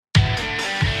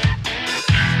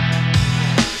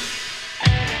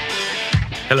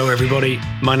Hello, everybody.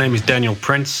 My name is Daniel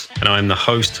Prince, and I am the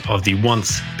host of the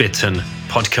Once Bitten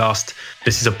podcast.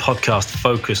 This is a podcast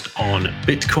focused on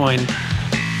Bitcoin.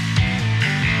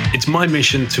 It's my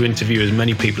mission to interview as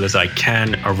many people as I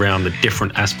can around the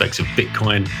different aspects of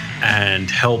Bitcoin and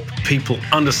help people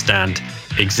understand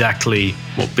exactly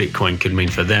what Bitcoin could mean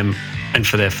for them and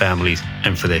for their families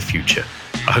and for their future.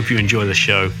 I hope you enjoy the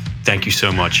show. Thank you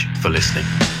so much for listening.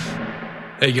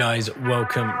 Hey guys,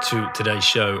 welcome to today's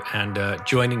show, and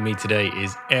joining me today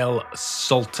is El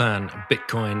Sultan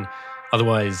Bitcoin,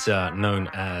 otherwise known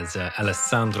as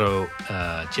Alessandro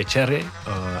Cecere.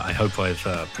 I hope I've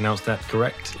pronounced that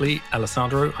correctly,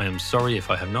 Alessandro. I am sorry if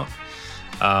I have not.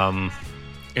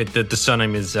 The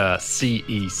surname is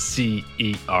Cecere.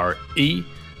 He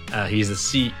is the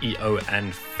CEO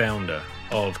and founder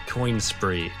of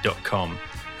Coinspree.com,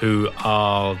 who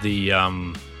are the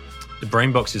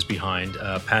brain boxes behind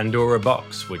Pandora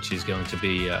Box, which is going to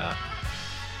be a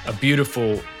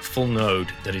beautiful full node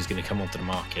that is going to come onto the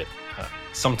market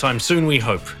sometime soon, we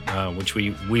hope, which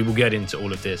we will get into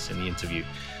all of this in the interview.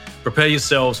 Prepare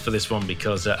yourselves for this one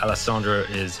because Alessandro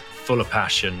is full of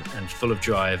passion and full of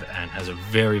drive and has a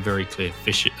very, very clear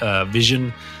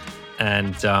vision.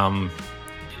 And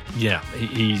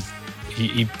he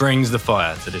brings the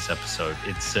fire to this episode.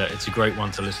 It's a great one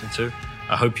to listen to.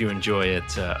 I hope you enjoy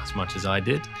it as much as I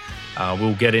did.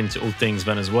 We'll get into all things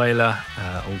Venezuela,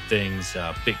 all things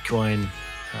Bitcoin,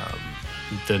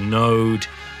 the node,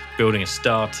 building a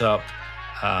startup,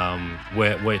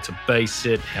 where to base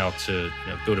it, how to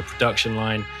build a production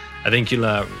line. I think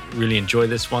you'll really enjoy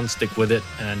this one. Stick with it,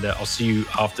 and I'll see you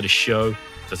after the show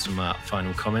for some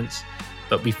final comments.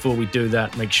 But before we do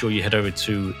that, make sure you head over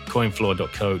to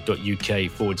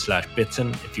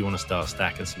coinfloor.co.uk/bitten if you want to start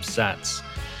stacking some sats.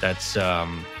 That's a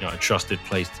trusted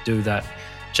place to do that.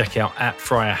 Check out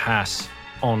 @FriarHaas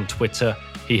on Twitter.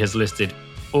 He has listed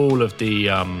all of the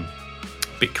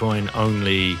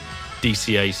Bitcoin-only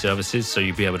DCA services, so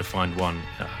you'll be able to find one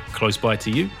close by to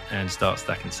you and start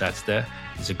stacking sats there.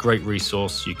 It's a great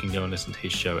resource. You can go and listen to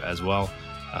his show as well.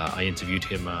 I interviewed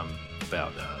him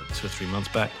about 2 or 3 months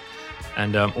back.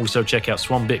 And also check out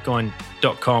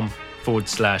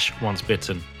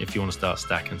swanbitcoin.com/oncebitten if you want to start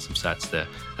stacking some sats there.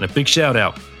 And a big shout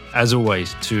out, as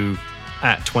always, to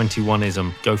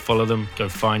 @21ism. Go follow them, go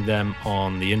find them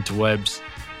on the interwebs.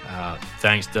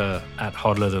 Thanks to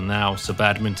 @hodlerthanthou,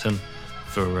 Badminton,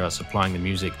 for supplying the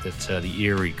music, the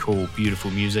eerie, cool, beautiful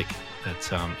music that is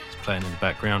playing in the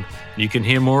background. And you can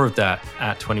hear more of that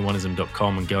at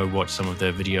 21ism.com and go watch some of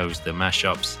their videos, their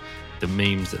mashups, the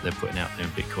memes that they're putting out there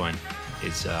in Bitcoin.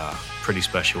 Is pretty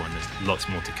special, and there's lots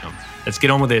more to come. Let's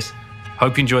get on with this.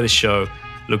 Hope you enjoy the show.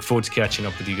 Look forward to catching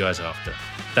up with you guys after.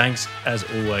 Thanks, as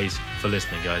always, for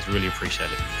listening, guys. Really appreciate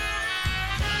it.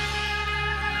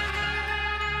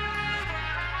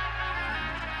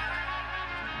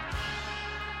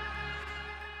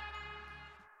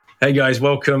 Hey guys,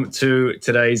 welcome to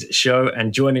today's show.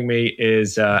 And joining me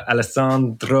is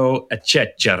Alessandro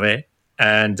Cecere.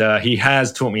 And he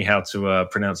has taught me how to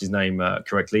pronounce his name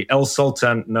correctly. El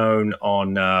Sultan, known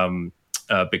on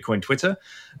Bitcoin Twitter,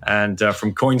 and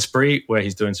from Coinspree, where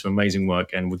he's doing some amazing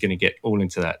work. And we're going to get all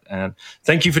into that. And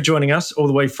thank you for joining us all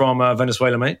the way from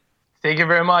Venezuela, mate. Thank you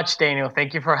very much, Daniel.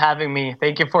 Thank you for having me.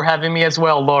 Thank you for having me as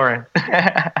well, Lauren.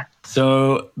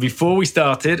 So before we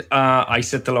started, I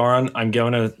said to Lauren, I'm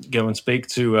going to go and speak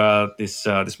to this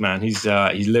man. He's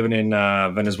living in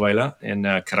Venezuela, in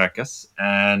Caracas,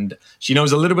 and she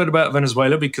knows a little bit about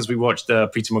Venezuela because we watched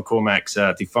Peter McCormack's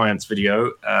Defiance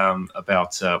video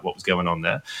about what was going on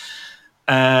there.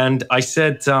 And I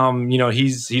said,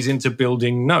 he's into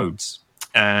building nodes,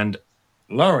 and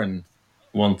Lauren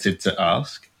wanted to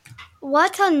ask,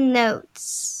 what are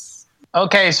nodes?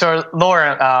 Okay, so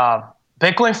Lauren,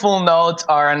 Bitcoin full nodes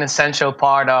are an essential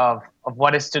part of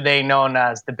what is today known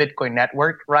as the Bitcoin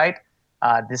network, right?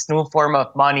 This new form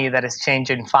of money that is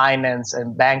changing finance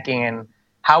and banking and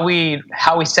how we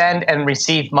send and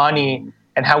receive money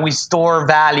and how we store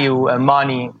value and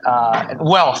money and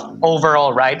wealth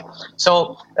overall, right?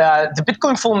 So the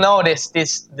Bitcoin full node is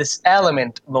this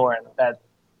element, Lauren, that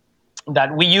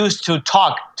we use to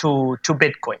talk to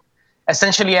Bitcoin.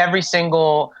 Essentially, every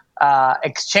single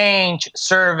exchange,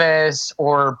 service,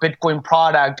 or Bitcoin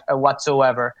product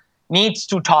whatsoever needs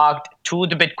to talk to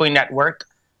the Bitcoin network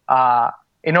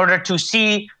in order to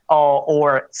see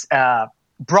or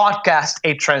broadcast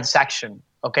a transaction.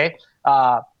 Okay,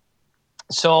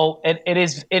 so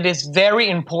it is very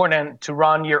important to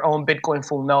run your own Bitcoin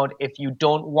full node if you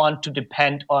don't want to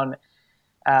depend on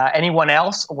anyone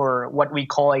else or what we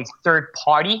call a third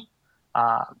party.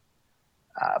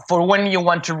 for when you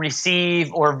want to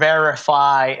receive or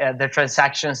verify the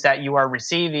transactions that you are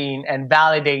receiving and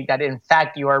validate that in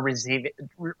fact you are receiving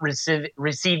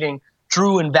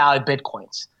true and valid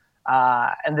bitcoins.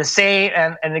 And the same,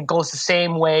 and it goes the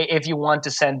same way if you want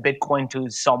to send Bitcoin to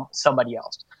somebody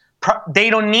else. They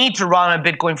don't need to run a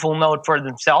Bitcoin full node for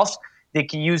themselves. They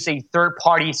can use a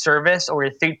third-party service or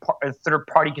a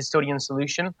third-party custodian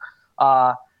solution.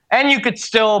 And you could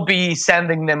still be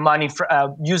sending them money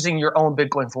using your own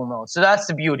Bitcoin full node. So that's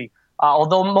the beauty.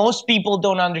 Although most people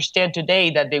don't understand today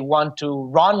that they want to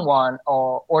run one,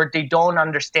 or they don't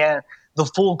understand the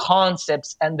full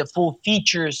concepts and the full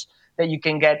features that you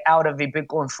can get out of a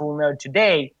Bitcoin full node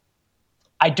today,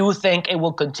 I do think it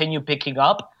will continue picking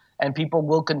up and people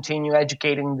will continue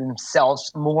educating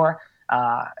themselves more.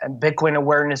 And Bitcoin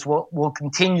awareness will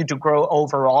continue to grow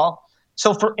overall.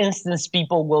 So, for instance,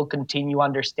 people will continue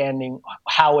understanding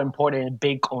how important a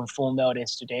Bitcoin full node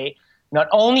is today, not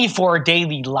only for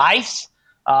daily lives,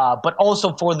 but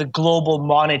also for the global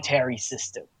monetary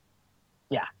system.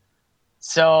 Yeah.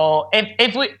 So,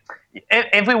 if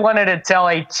we wanted to tell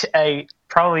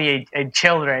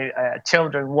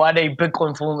children what a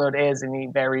Bitcoin full node is in a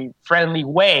very friendly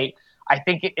way, I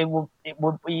think it would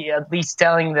be at least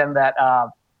telling them that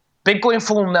Bitcoin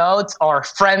full nodes are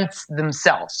friends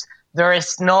themselves. There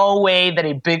is no way that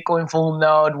a Bitcoin full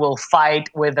node will fight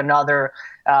with another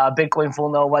Bitcoin full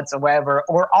node whatsoever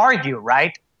or argue,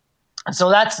 right? So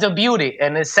that's the beauty.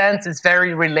 In a sense, it's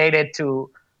very related to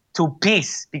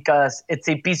peace because it's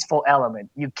a peaceful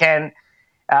element. You cannot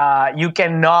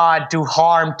do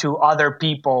harm to other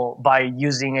people by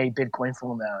using a Bitcoin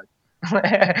full node.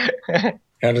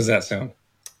 How does that sound?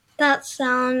 That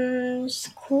sounds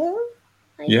cool,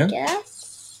 I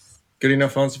guess. Good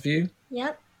enough answer for you?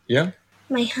 Yep. Yeah?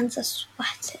 My hands are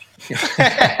sweating.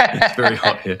 It's very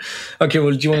hot here. Okay,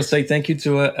 well, do you want to say thank you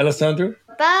to Alessandro?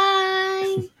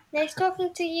 Bye. Nice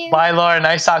talking to you. Bye, Laura.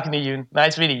 Nice talking to you.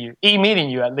 Nice meeting you. Meeting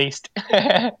you, at least.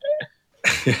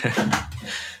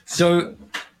 So,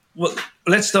 well,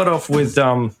 let's start off with...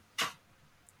 very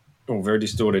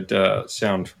distorted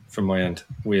sound from my end.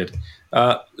 Weird.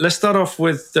 Let's start off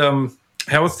with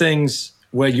how are things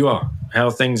where you are? How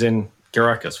are things in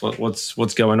Caracas?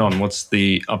 What's going on? What's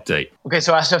the update? Okay,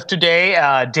 so as of today,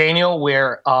 Daniel,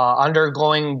 we're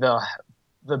undergoing the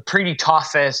pretty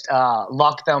toughest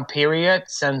lockdown period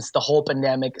since the whole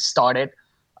pandemic started.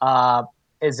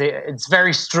 It's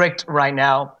very strict right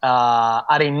now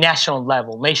at a national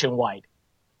level, nationwide.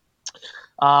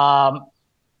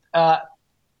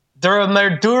 The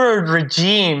Maduro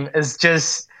regime is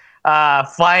just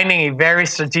finding a very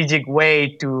strategic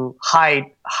way to hide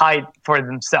for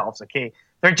themselves. Okay,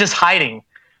 they're just hiding,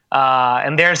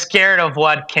 and they're scared of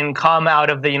what can come out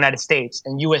of the United States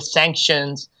and U.S.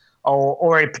 sanctions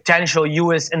or a potential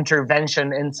U.S.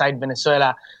 intervention inside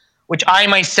Venezuela, which I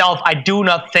do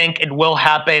not think it will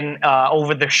happen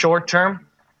over the short term.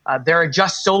 There are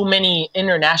just so many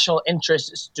international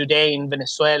interests today in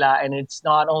Venezuela, and it's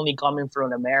not only coming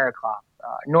from America,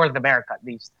 North America at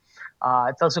least.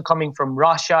 It's also coming from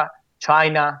Russia,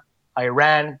 China,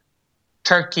 Iran,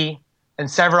 Turkey, and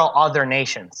several other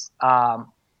nations.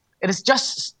 It is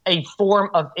just a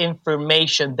form of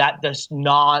information that does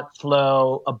not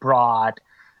flow abroad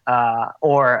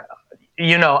or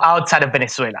outside of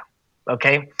Venezuela.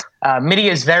 Okay,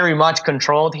 media is very much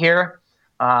controlled here.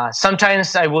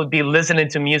 Sometimes I would be listening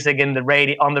to music on the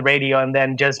radio, and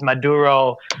then just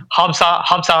Maduro hops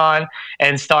on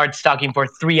and starts talking for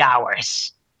 3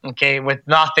 hours. Okay, with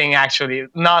nothing actually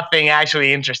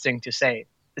interesting to say.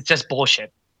 It's just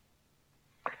bullshit.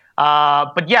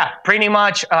 But yeah, pretty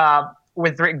much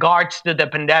with regards to the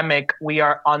pandemic, we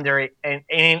are under in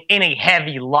a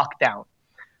heavy lockdown.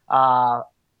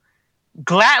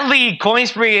 Gladly,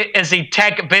 Coinspree is a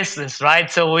tech business,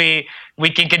 right? So we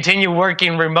can continue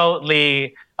working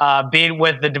remotely, be it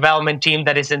with the development team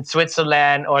that is in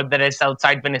Switzerland or that is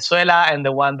outside Venezuela and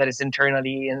the one that is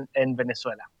internally in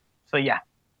Venezuela. So yeah,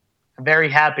 I'm very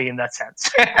happy in that sense.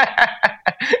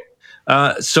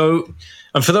 So,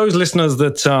 and for those listeners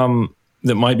that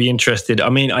might be interested, I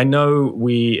mean, I know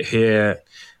we hear,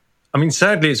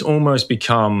 sadly, it's almost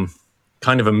become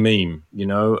kind of a meme,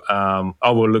 oh,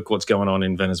 well, look what's going on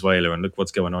in Venezuela and look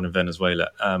what's going on in Venezuela,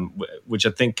 which I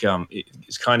think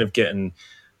is kind of getting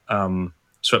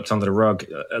swept under the rug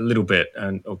a little bit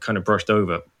or kind of brushed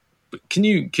over. But can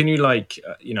you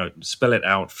spell it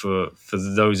out for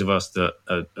those of us that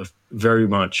are very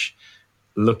much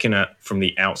looking at from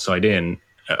the outside in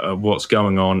what's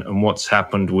going on and what's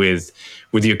happened with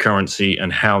your currency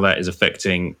and how that is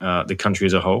affecting the country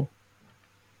as a whole?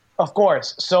 Of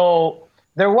course. So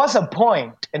there was a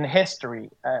point in history,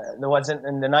 there was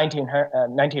in the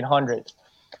 1900s,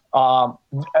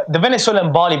 the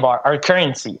Venezuelan bolivar, our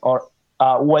currency,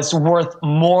 was worth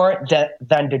more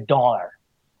than the dollar.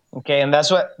 Okay, and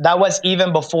that was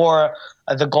even before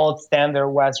the gold standard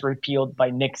was repealed by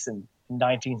Nixon in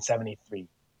 1973.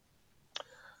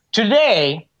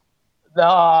 Today,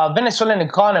 the Venezuelan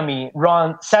economy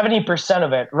 70%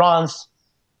 of it runs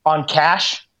on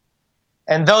cash,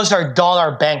 and those are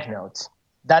dollar banknotes.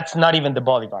 That's not even the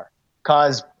bolivar,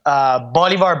 because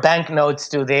bolivar banknotes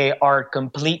today are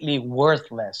completely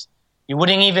worthless. You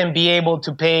wouldn't even be able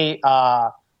to pay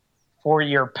for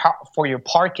your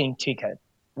parking ticket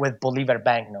with bolivar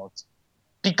banknotes,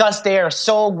 because they are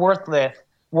so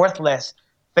worthless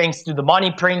thanks to the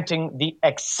money printing, the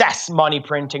excess money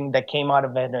printing that came out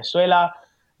of Venezuela,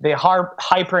 the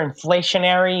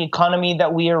hyperinflationary economy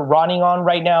that we are running on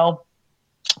right now,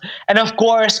 and of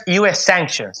course, U.S.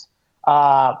 sanctions.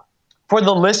 For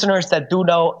the listeners that do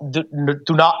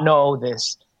not know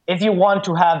this, if you want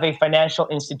to have a financial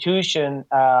institution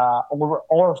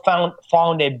or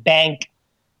found a bank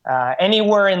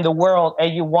anywhere in the world,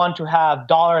 and you want to have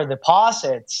dollar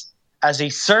deposits as a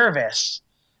service,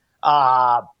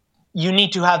 you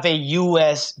need to have a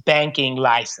U.S. banking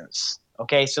license.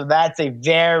 Okay, so that's a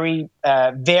very,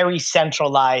 very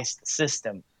centralized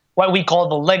system, what we call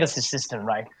the legacy system,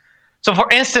 right? So, for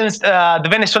instance, the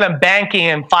Venezuelan banking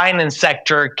and finance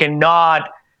sector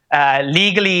cannot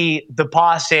legally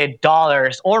deposit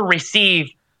dollars or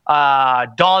receive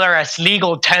dollar as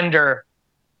legal tender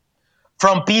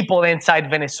from people inside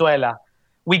Venezuela.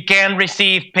 We can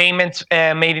receive payments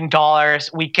made in dollars.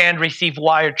 We can receive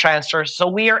wire transfers. So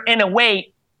we are, in a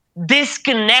way,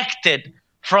 disconnected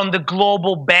from the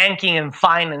global banking and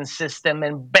finance system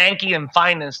and banking and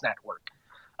finance network.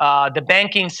 The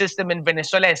banking system in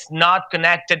Venezuela is not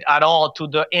connected at all to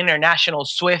the international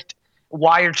SWIFT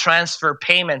wire transfer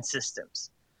payment systems.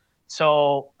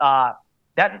 So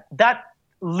that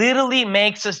literally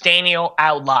makes us, Daniel,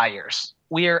 outliers.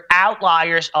 We are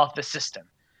outliers of the system.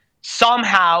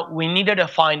 Somehow we needed to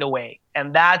find a way,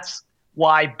 and that's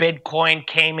why Bitcoin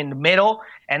came in the middle,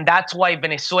 and that's why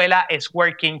Venezuela is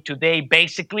working today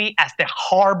basically as the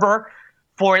harbor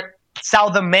for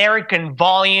South American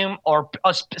volume, or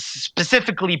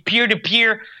specifically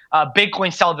peer-to-peer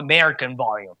Bitcoin South American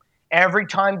volume. Every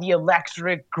time the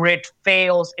electric grid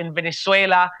fails in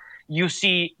Venezuela, you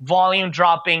see volume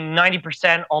dropping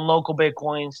 90% on local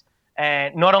Bitcoins,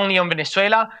 and not only on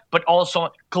Venezuela, but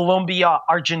also Colombia,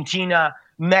 Argentina,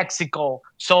 Mexico.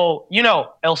 So,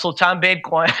 El Sultan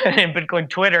Bitcoin and Bitcoin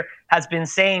Twitter has been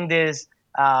saying this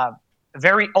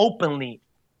very openly.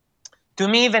 To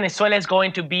me, Venezuela is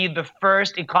going to be the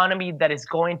first economy that is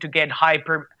going to get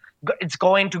it's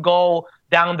going to go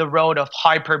down the road of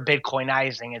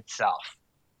hyper-Bitcoinizing itself.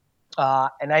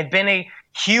 And I've been a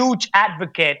huge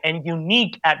advocate and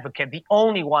unique advocate, the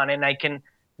only one, and I can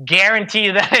guarantee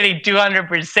you that at a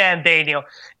 200%, Daniel,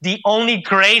 the only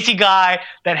crazy guy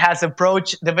that has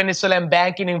approached the Venezuelan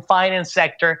banking and finance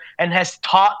sector and has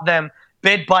taught them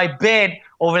bit by bit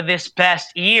over this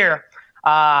past year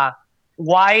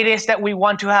why it is that we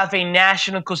want to have a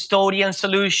national custodian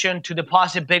solution to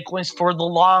deposit Bitcoins for the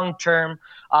long term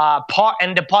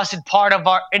and deposit part of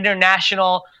our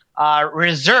international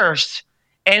reserves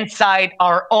inside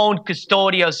our own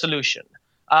custodial solution.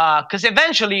 Because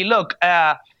eventually, look,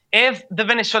 if the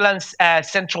Venezuelan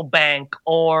central bank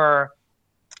or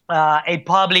a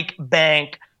public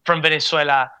bank from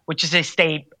Venezuela, which is a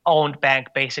state-owned bank,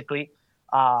 basically,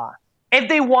 if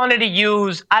they wanted to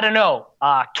use, I don't know,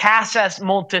 CASA's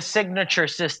multi-signature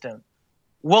system,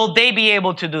 will they be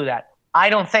able to do that? I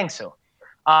don't think so.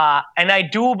 And I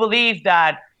do believe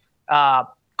that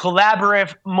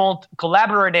collaborative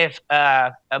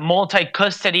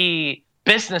multi-custody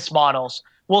business models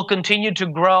will continue to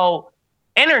grow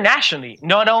internationally,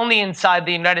 not only inside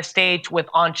the United States with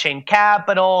On-Chain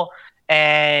Capital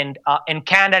and in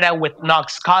Canada with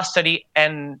Knox Custody.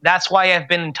 And that's why I've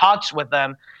been in talks with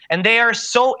them. And they are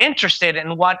so interested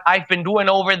in what I've been doing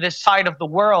over this side of the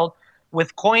world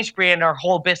with Coinspree and our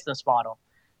whole business model.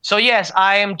 So yes,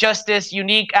 I am just this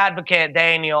unique advocate,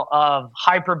 Daniel, of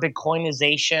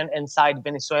hyper-Bitcoinization inside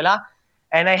Venezuela.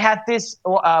 And I had this,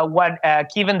 what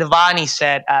Kevin Devani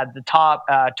said at the Top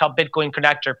Bitcoin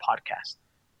Connector podcast.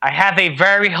 I have a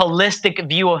very holistic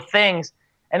view of things,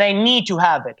 and I need to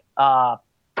have it.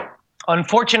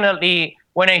 Unfortunately,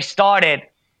 when I started,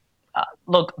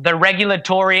 look, the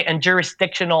regulatory and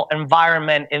jurisdictional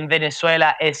environment in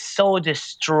Venezuela is so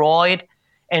destroyed,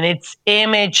 and its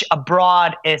image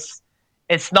abroad it's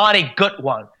not a good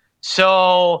one.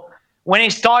 So when I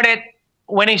started,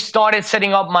 when I started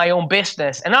setting up my own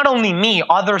business, and not only me,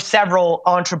 other several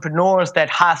entrepreneurs that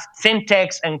have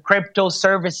fintechs and crypto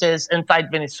services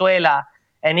inside Venezuela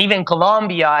and even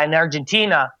Colombia and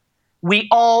Argentina, we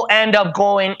all end up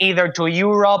going either to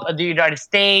Europe or the United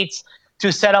States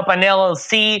to set up an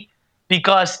LLC,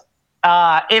 because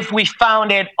if we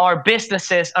founded our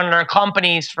businesses and our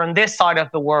companies from this side of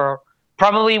the world,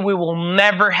 probably we will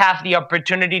never have the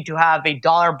opportunity to have a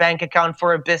dollar bank account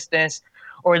for a business,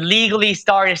 or legally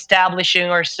start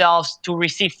establishing ourselves to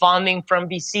receive funding from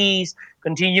VCs,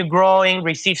 continue growing,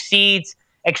 receive seeds,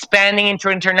 expanding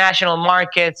into international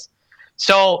markets.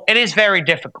 So it is very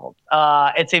difficult.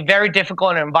 It's a very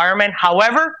difficult environment.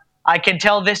 However, I can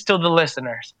tell this to the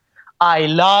listeners. I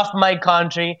love my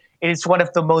country. It is one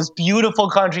of the most beautiful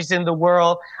countries in the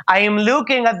world. I am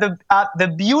looking at the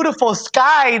beautiful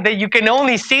sky that you can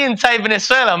only see inside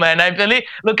Venezuela, man. I've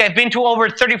been to over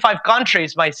 35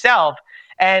 countries myself,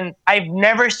 and I've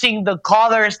never seen the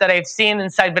colors that I've seen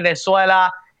inside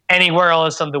Venezuela anywhere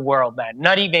else in the world, man.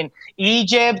 Not even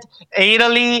Egypt,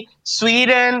 Italy,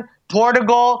 Sweden,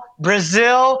 Portugal,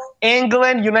 Brazil,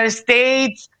 England, United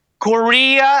States,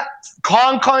 Korea,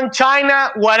 Hong Kong,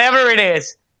 China, whatever it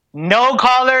is. No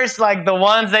colors like the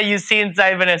ones that you see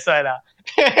inside Venezuela.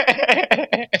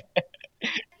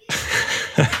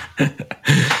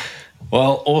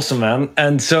 Well, awesome, man.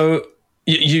 And so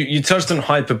you touched on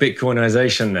hyper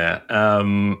Bitcoinization there.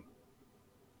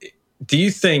 Do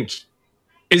you think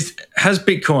has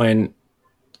Bitcoin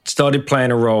started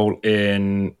playing a role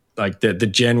in like the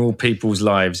general people's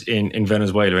lives in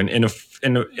Venezuela in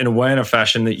a way, in a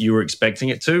fashion that you were expecting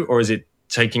it to, or is it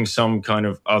taking some kind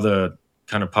of other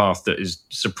kind of path that is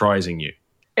surprising you?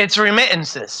 It's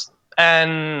remittances,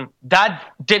 and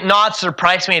that did not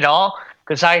surprise me at all,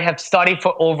 because I have studied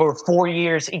for over 4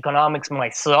 years economics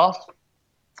myself,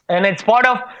 and it's part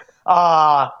of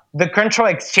the control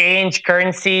exchange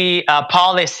currency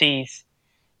policies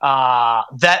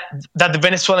that the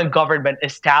Venezuelan government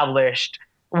established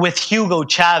with Hugo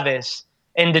Chavez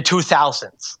in the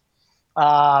 2000s.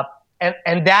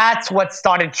 And that's what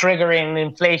started triggering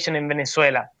inflation in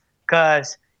Venezuela.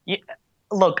 Because,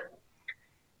 look,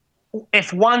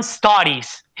 if one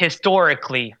studies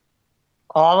historically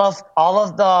all of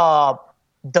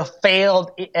the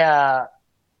failed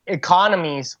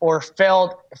economies or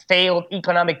failed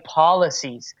economic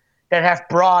policies that have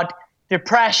brought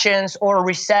depressions or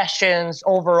recessions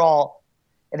overall,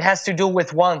 it has to do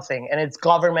with one thing, and it's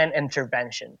government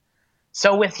intervention.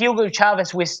 So with Hugo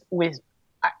Chavez,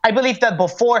 I believe that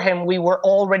before him, we were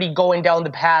already going down the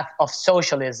path of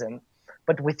socialism.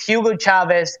 But with Hugo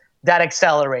Chavez, that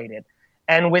accelerated.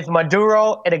 And with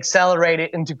Maduro, it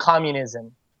accelerated into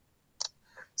communism.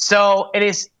 So it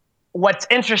is, what's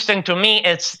interesting to me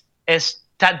is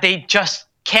that they just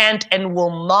can't and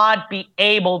will not be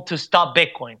able to stop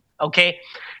Bitcoin, okay?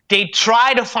 They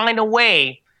try to find a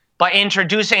way by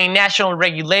introducing national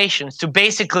regulations to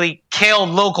basically kill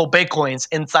local Bitcoins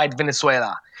inside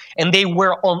Venezuela. And they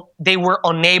were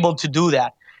unable to do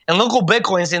that. And local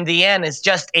Bitcoins, in the end, is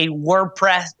just a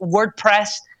WordPress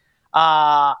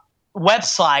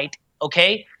website,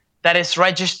 okay, that is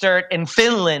registered in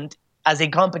Finland as a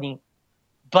company.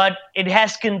 But it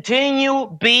has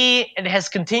continued being,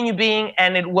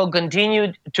 and it will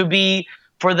continue to be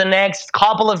for the next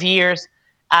couple of years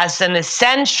as an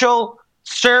essential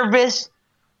service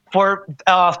for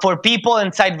people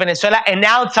inside Venezuela and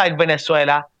outside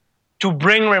Venezuela, to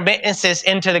bring remittances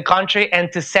into the country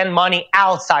and to send money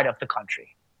outside of the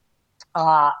country.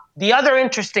 The other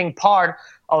interesting part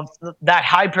of that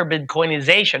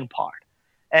hyper-Bitcoinization part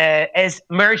is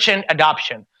merchant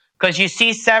adoption. Because you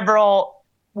see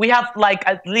we have like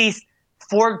at least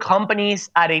 4 companies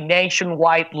at a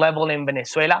nationwide level in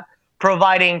Venezuela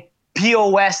providing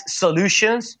POS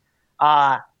solutions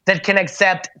that can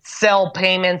accept Zelle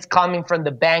payments coming from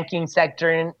the banking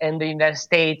sector in the United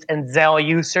States and Zelle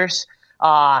users.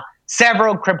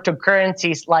 Several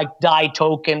cryptocurrencies like DAI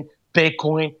token,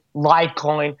 Bitcoin,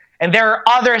 Litecoin, and there are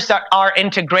others that are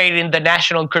integrated in the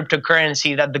national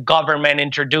cryptocurrency that the government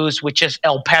introduced, which is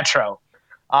El Petro.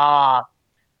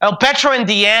 El Petro, in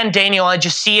the end, Daniel, I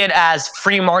just see it as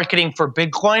free marketing for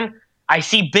Bitcoin. I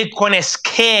see Bitcoin as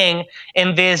king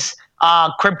in this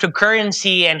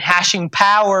cryptocurrency and hashing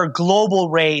power global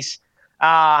race.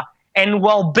 And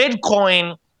while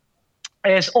Bitcoin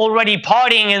is already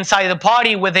partying inside the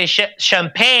party with a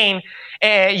champagne,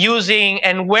 using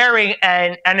and wearing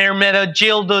an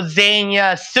Hermenegildo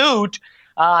Zegna suit,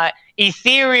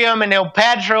 Ethereum and El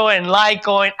Petro and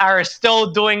Litecoin are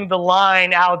still doing the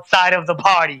line outside of the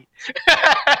party.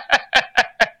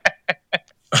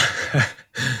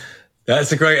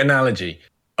 That's a great analogy.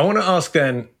 I want to ask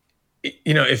then,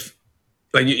 if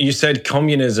like you said,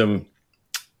 communism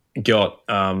got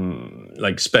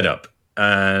sped up,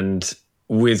 and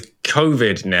with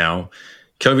COVID now,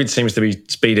 COVID seems to be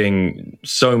speeding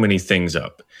so many things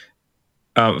up.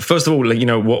 First of all,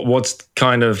 what's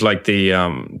kind of like the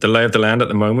lay of the land at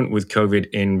the moment with COVID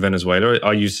in Venezuela?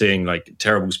 Are you seeing like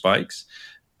terrible spikes?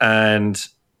 And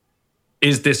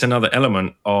is this another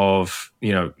element of,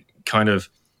 kind of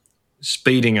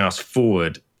speeding us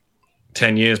forward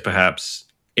 10 years perhaps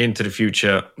into the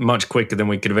future much quicker than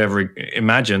we could have ever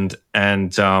imagined,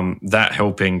 and that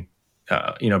helping,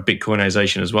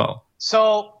 Bitcoinization as well?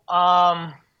 So,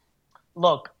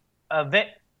 look,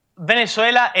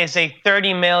 Venezuela is a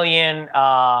 30 million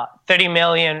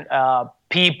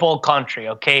people country.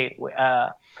 Okay,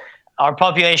 our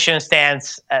population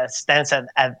stands at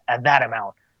that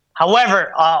amount.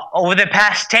 However, over the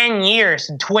past 10 years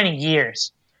and 20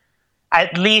 years,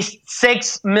 at least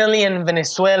 6 million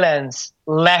Venezuelans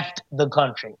left the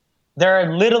country. There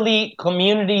are literally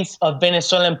communities of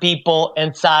Venezuelan people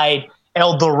inside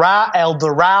El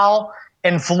Dorado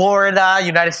in Florida,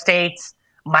 United States,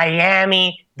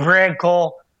 Miami,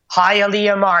 Brickell,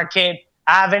 Hialeah Market,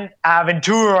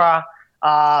 Aventura,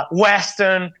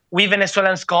 Western. We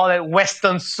Venezuelans call it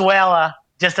Westernzuela,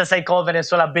 just as I call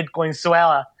Venezuela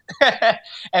Bitcoinzuela.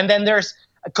 And then there's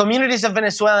communities of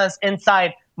Venezuelans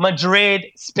inside Madrid,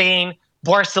 Spain,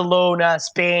 Barcelona,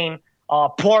 Spain,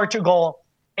 Portugal,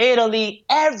 Italy,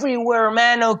 everywhere,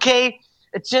 man. Okay,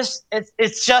 it's just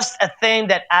a thing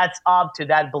that adds up to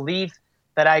that belief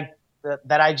that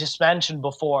I just mentioned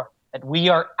before, that we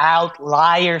are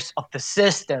outliers of the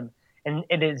system, and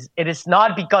it is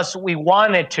not because we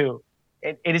wanted to.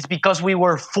 It is because we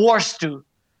were forced to,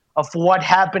 of what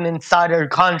happened inside our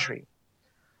country.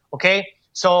 Okay,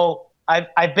 so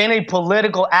I've been a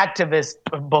political activist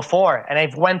before, and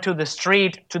I've went to the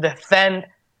street to defend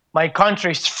my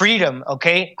country's freedom.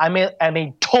 Okay, I'm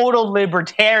a total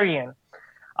libertarian,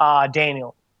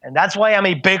 Daniel, and that's why I'm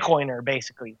a Bitcoiner,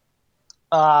 basically.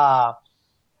 And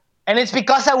it's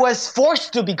because I was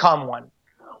forced to become one.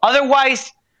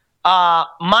 Otherwise,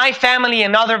 my family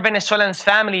and other Venezuelans'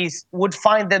 families would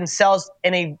find themselves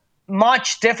in a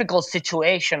much difficult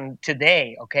situation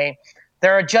today. Okay,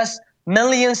 there are just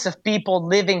millions of people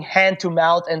living hand to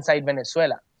mouth inside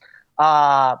Venezuela.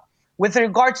 With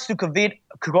regards to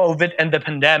COVID and the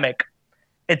pandemic,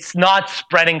 it's not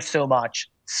spreading so much.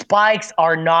 Spikes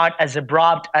are not as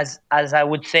abrupt as I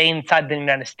would say inside the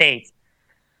United States.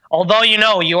 Although,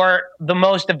 you're the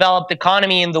most developed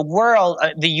economy in the world,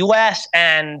 the U.S.,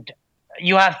 and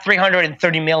you have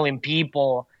 330 million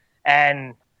people,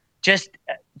 and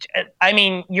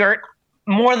you're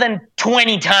more than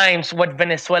 20 times what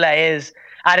Venezuela is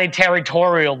at a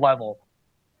territorial level.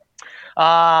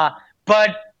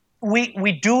 But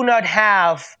we do not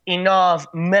have enough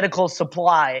medical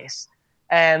supplies,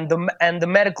 and the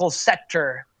medical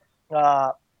sector,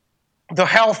 the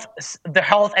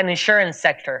health and insurance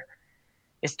sector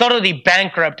is totally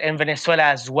bankrupt in Venezuela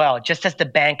as well, just as the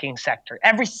banking sector.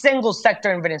 Every single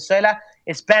sector in Venezuela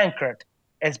is bankrupt.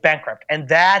 And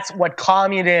that's what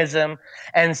communism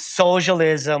and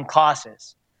socialism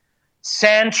causes.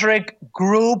 Centric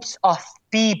groups of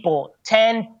people,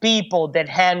 10 people that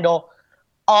handle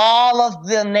all of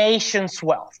the nation's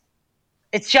wealth.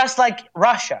 It's just like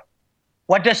Russia.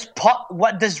 What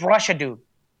does Russia do?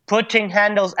 Putin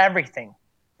handles everything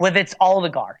with its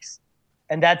oligarchs.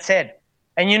 And that's it.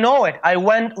 And you know it. I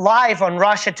went live on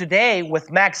Russia Today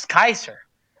with Max Kaiser.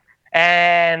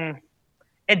 And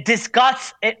it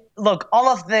disgusts it. Look, all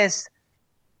of this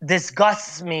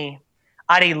disgusts me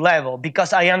at a level,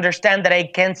 because I understand that I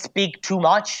can't speak too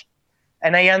much,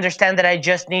 and I understand that I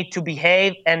just need to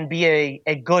behave and be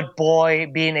a good boy,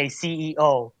 being a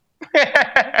CEO.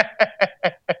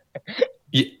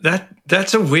 Yeah,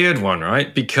 that's a weird one,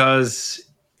 right? Because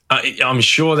I'm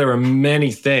sure there are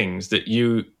many things that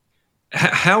you.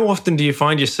 How often do you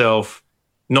find yourself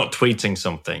not tweeting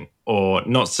something or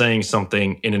not saying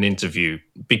something in an interview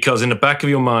because in the back of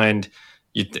your mind,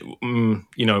 one,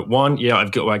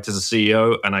 I've got to act as a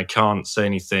CEO and I can't say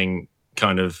anything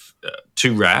kind of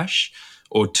too rash,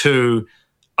 or two,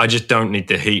 I just don't need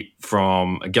the heat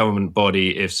from a government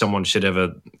body if someone should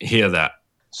ever hear that.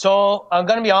 So I'm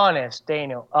going to be honest,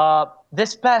 Daniel.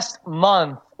 This past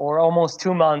month, or almost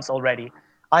 2 months already,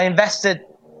 I invested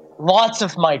lots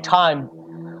of my time,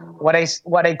 what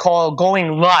I call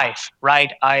going live,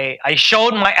 right? I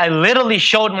literally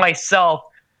showed myself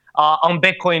on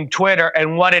Bitcoin Twitter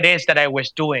and what it is that I was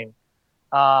doing.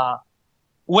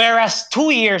 Whereas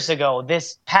 2 years ago,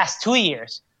 this past 2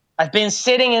 years, I've been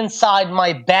sitting inside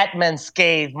my Batman's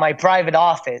cave, my private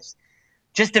office,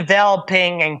 just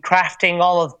developing and crafting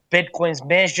all of Bitcoin's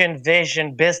mission,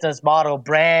 vision, business model,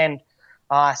 brand,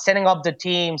 setting up the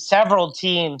team, several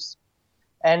teams,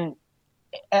 and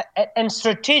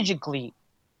strategically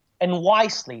and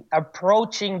wisely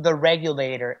approaching the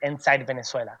regulator inside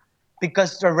Venezuela,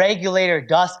 because the regulator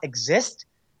does exist,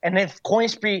 and if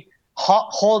Coinspree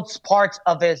holds parts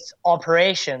of its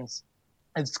operations,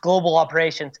 its global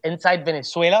operations inside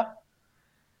Venezuela,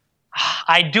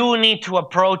 I do need to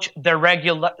approach the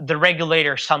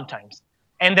regulator sometimes.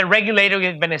 And the regulator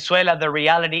in Venezuela, the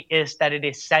reality is that it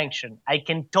is sanctioned. I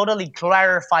can totally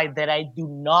clarify that I do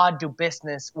not do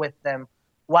business with them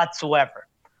whatsoever.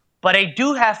 But I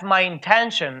do have my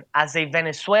intention as a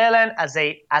Venezuelan, as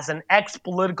an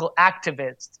ex-political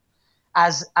activist,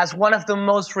 as one of the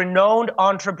most renowned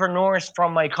entrepreneurs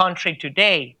from my country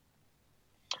today,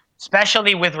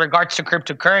 especially with regards to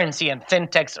cryptocurrency and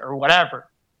fintechs or whatever.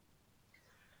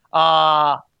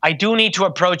 I do need to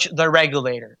approach the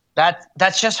regulator.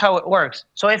 That's just how it works.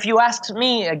 So if you ask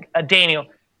me, Daniel,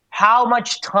 how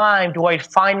much time do I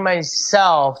find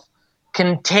myself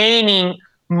containing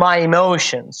my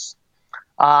emotions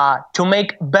to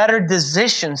make better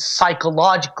decisions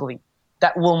psychologically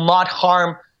that will not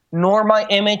harm nor my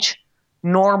image,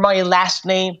 nor my last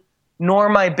name, nor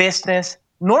my business,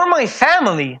 nor my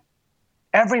family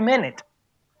every minute?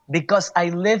 Because I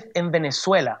live in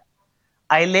Venezuela.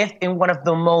 I live in one of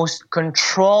the most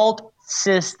controlled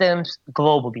systems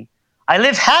globally. I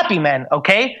live happy, man,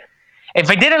 okay? If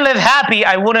I didn't live happy,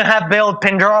 I wouldn't have built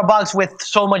Pandora Box with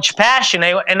so much passion,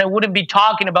 and I wouldn't be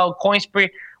talking about Coinspree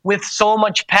with so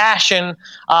much passion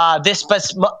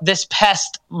this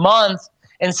past month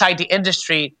inside the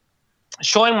industry,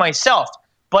 showing myself.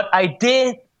 But I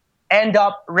did end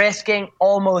up risking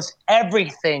almost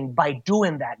everything by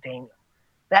doing that, Daniel.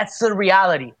 That's the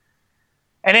reality.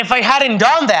 And if I hadn't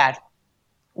done that,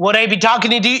 would I be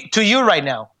talking to you right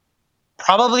now?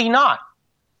 Probably not.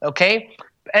 Okay?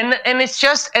 And it's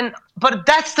just, but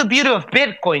that's the beauty of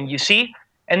Bitcoin, you see?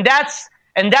 And that's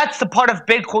the part of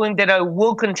Bitcoin that I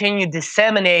will continue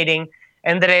disseminating,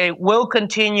 and that I will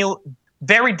continue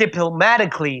very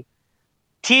diplomatically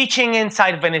teaching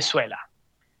inside Venezuela.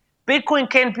 Bitcoin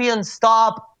can be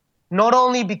unstopped not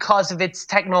only because of its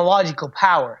technological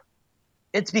power,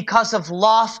 it's because of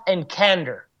love and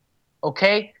candor,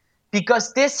 okay?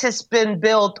 Because this has been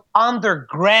built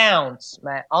underground,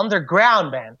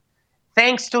 man.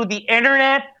 Thanks to the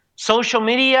internet, social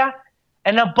media,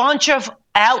 and a bunch of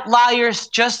outliers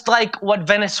just like what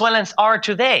Venezuelans are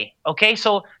today, okay?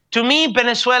 So to me,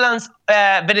 Venezuelans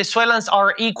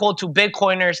are equal to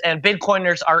Bitcoiners, and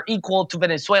Bitcoiners are equal to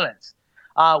Venezuelans.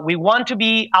 We want to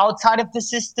be outside of the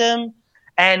system,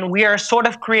 and we are sort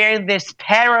of creating this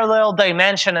parallel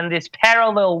dimension and this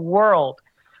parallel world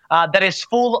that is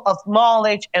full of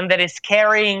knowledge and that is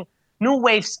carrying new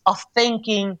ways of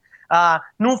thinking,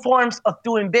 new forms of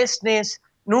doing business,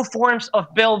 new forms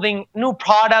of building new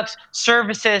products,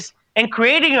 services, and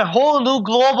creating a whole new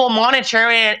global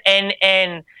monetary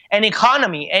and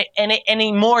economy, and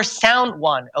a more sound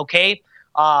one, okay?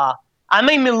 I'm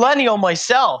a millennial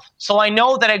myself, so I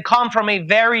know that I come from a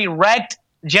very wrecked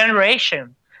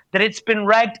generation, that it's been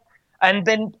wrecked, and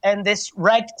this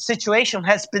wrecked situation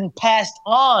has been passed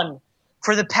on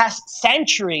for the past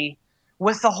century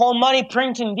with the whole money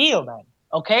printing deal, man.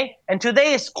 Okay, and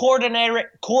today is coordinated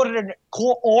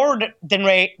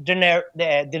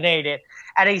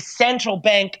at a central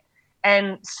bank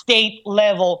and state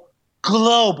level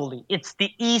globally. It's the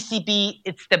ECB,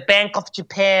 it's the Bank of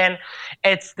Japan,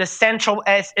 it's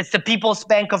the People's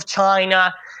Bank of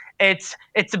China, it's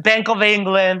the Bank of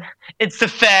England, it's the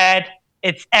Fed,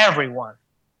 it's everyone.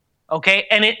 Okay,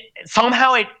 and it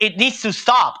needs to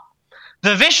stop.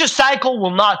 The vicious cycle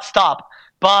will not stop,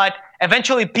 but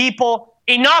eventually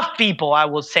enough people, I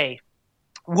will say,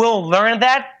 will learn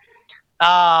that.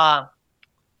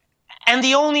 And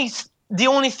the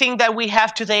only thing that we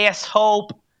have today as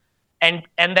hope, and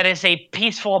that is a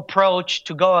peaceful approach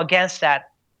to go against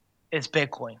that, is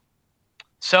Bitcoin.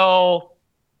 So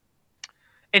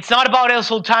it's not about El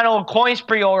Sultano or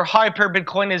Coinspree or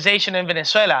hyper-Bitcoinization in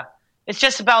Venezuela. It's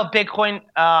just about Bitcoin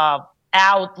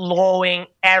outlawing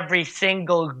every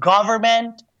single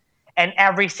government and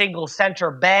every single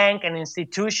central bank and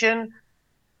institution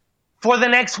for the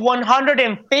next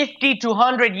 150 to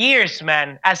 100 years,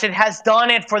 man, as it has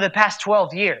done it for the past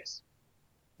 12 years.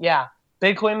 Yeah,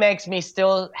 Bitcoin makes me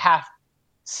still have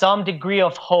some degree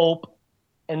of hope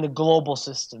in the global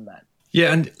system, man.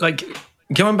 Yeah, and like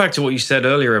going back to what you said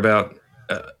earlier about,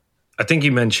 I think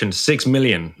you mentioned 6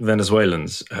 million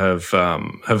Venezuelans have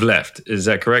left. Is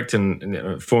that correct?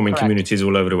 And forming Correct. Communities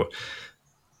all over the world.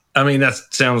 I mean, that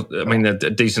sounds. I mean, a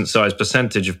decent sized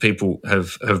percentage of people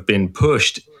have been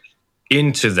pushed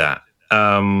into that.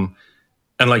 And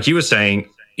like you were saying,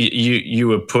 you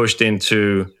were pushed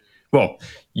into. Well,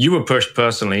 you were pushed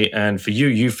personally, and for you,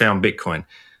 you found Bitcoin.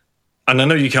 And I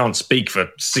know you can't speak for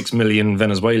 6 million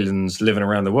Venezuelans living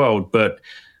around the world, but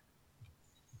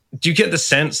do you get the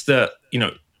sense that, you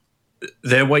know,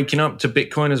 they're waking up to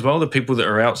Bitcoin as well, the people that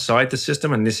are outside the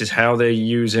system, and this is how they're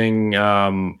using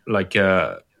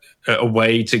a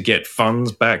way to get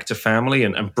funds back to family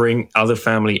and bring other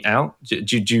family out?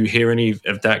 Did you hear any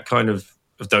of that kind of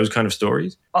those kind of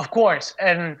stories? Of course.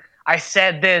 And I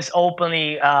said this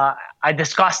openly. I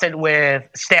discussed it with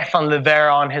Stefan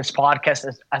Livera on his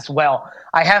podcast as well.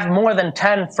 I have more than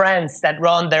 10 friends that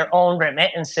run their own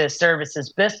remittances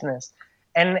services business.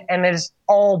 And it's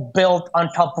all built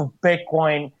on top of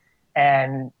Bitcoin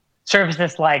and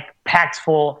services like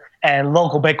Paxful and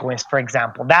Local Bitcoins, for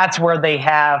example. That's where they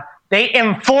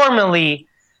informally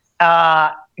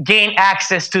gain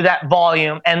access to that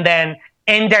volume and then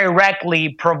indirectly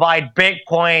provide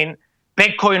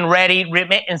Bitcoin-ready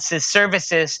remittances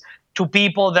services to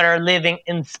people that are living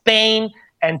in Spain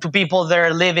and to people that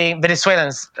are living,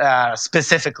 Venezuelans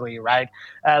specifically, right?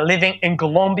 Living in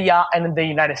Colombia and in the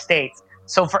United States.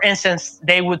 So, for instance,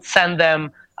 they would send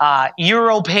them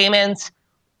euro payments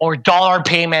or dollar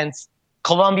payments,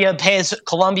 Colombian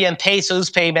pesos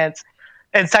payments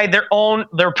inside their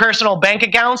personal bank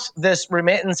accounts, this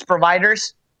remittance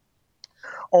providers,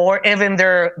 or even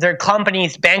their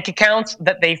company's bank accounts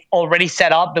that they've already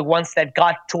set up, the ones that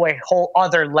got to a whole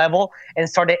other level and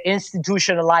started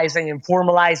institutionalizing and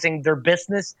formalizing their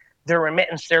business, their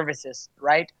remittance services,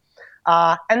 right?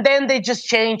 And then they just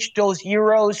change those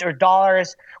euros or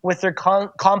dollars with their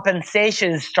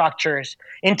compensation structures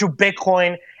into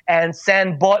Bitcoin and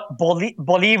send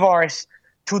bolivars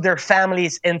to their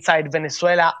families inside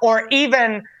Venezuela, or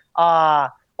even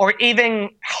hook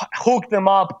them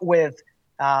up with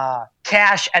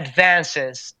cash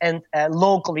advances and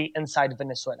locally inside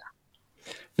Venezuela.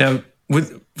 Now,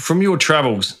 from your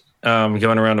travels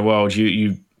going around the world,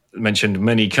 you mentioned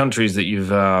many countries that you've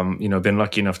been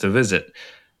lucky enough to visit.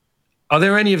 Are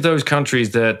there any of those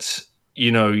countries that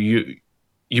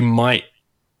you might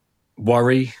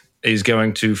worry is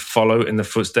going to follow in the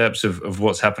footsteps of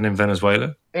what's happened in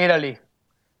Venezuela? Italy,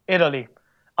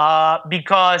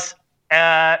 because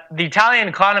the Italian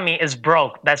economy is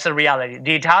broke. That's the reality.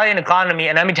 The Italian economy,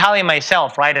 and I'm Italian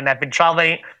myself, right? And I've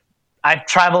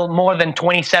traveled more than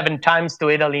 27 times to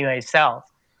Italy myself.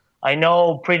 I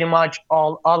know pretty much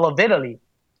all of Italy.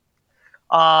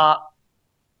 The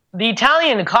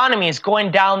Italian economy is going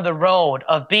down the road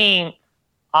of being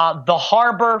the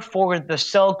harbor for the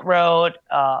Silk Road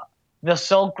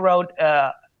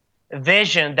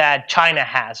vision that China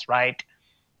has, right?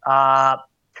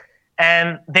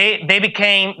 And they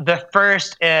became the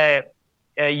first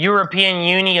European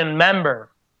Union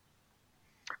member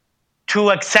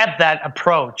to accept that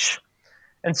approach.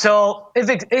 And so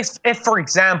if, for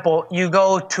example, you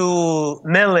go to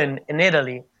Milan in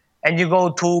Italy and you go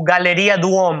to Galleria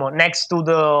Duomo next to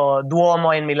the Duomo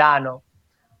in Milano,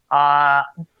 and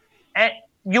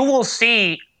you will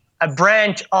see a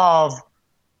branch of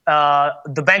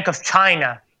the Bank of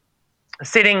China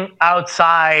sitting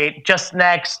outside just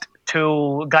next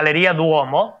to Galleria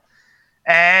Duomo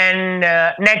and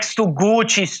next to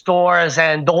Gucci stores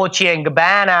and Dolce &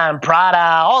 Gabbana and Prada,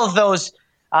 all of those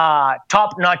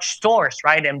top-notch stores,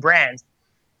 right, and brands.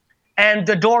 And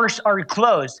the doors are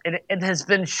closed. It has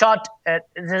been shut.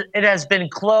 It has been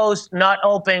closed, not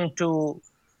open to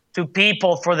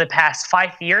people for the past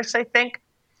 5 years, I think.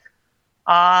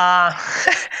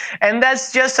 And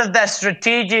that's just the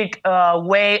strategic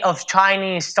way of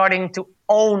Chinese starting to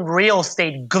own real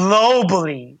estate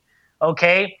globally,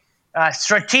 okay?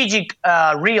 Strategic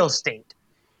real estate.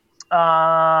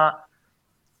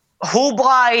 Who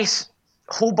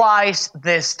buys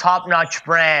this top-notch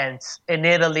brands in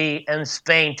Italy and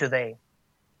Spain today?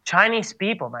 Chinese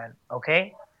people, man,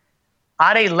 okay?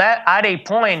 At a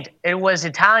point, it was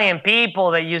Italian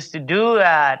people that used to do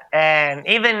that, and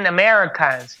even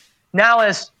Americans. Now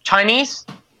it's Chinese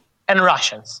and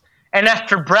Russians. And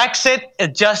after Brexit,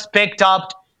 it just picked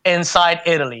up inside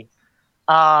Italy.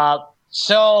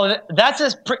 So that's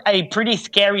a pretty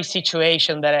scary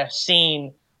situation that I've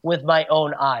seen with my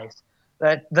own eyes.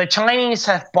 The Chinese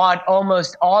have bought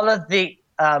almost all of the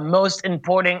most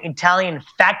important Italian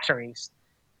factories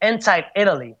inside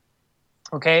Italy,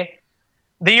 okay?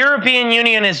 The European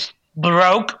Union is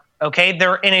broke, okay?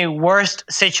 They're in a worse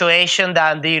situation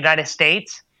than the United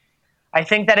States. I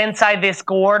think that inside this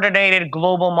coordinated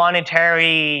global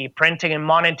monetary printing and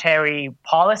monetary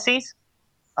policies,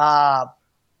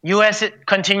 U.S.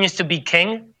 continues to be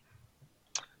king.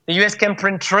 The U.S. can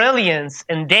print trillions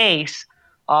in days,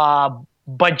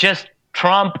 but just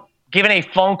Trump giving a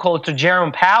phone call to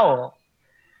Jerome Powell.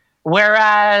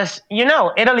 Whereas,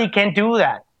 Italy can't do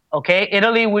that. Okay,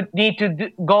 Italy would need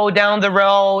to go down the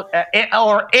road,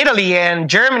 or Italy and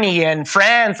Germany and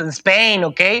France and Spain,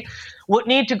 okay, would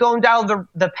need to go down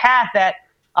the path that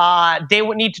they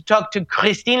would need to talk to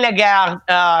Christine Lagarde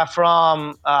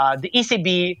from the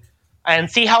ECB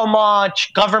and see how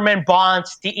much government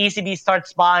bonds the ECB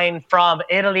starts buying from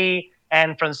Italy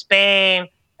and from Spain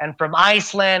and from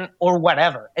Iceland or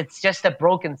whatever. It's just a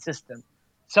broken system.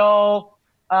 So,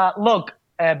 look,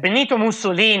 Benito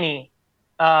Mussolini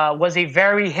was a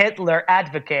very Hitler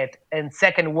advocate in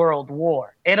Second World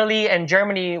War. Italy and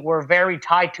Germany were very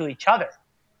tied to each other,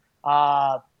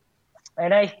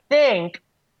 and I think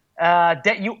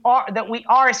that we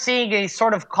are seeing a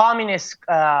sort of communist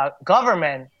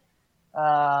government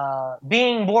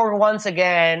being born once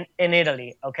again in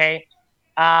Italy. Okay,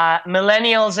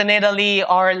 millennials in Italy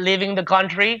are leaving the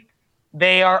country.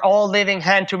 They are all living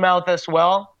hand to mouth as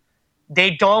well.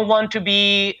 They don't want to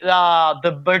be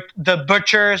the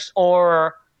butchers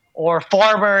or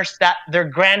farmers that their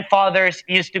grandfathers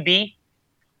used to be.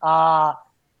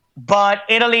 But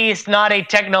Italy is not a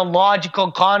technological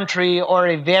country or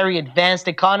a very advanced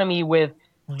economy with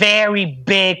very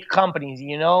big companies.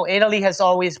 Italy has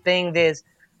always been this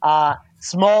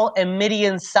small and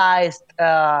medium-sized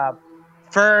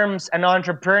firms and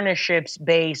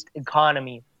entrepreneurships-based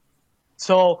economy.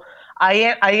 So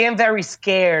I am very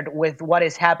scared with what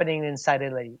is happening inside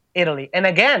Italy. And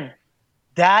again,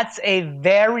 that's a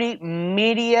very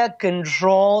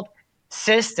media-controlled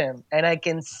system, and I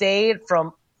can say it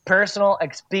from personal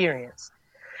experience.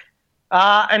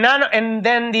 And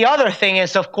then the other thing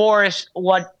is, of course,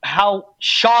 how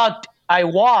shocked I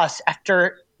was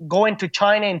after going to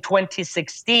China in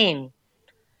 2016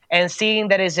 and seeing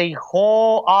that is a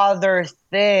whole other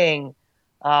thing.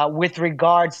 With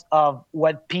regards of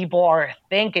what people are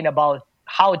thinking about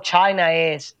how China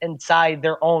is inside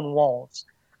their own walls.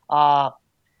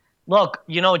 Look,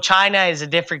 China is a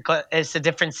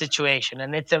different situation,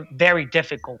 and it's a very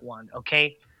difficult one.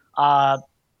 Okay,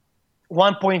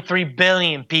 1.3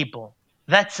 billion people.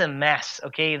 That's a mess.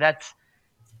 Okay, that's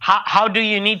how do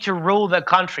you need to rule the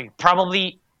country?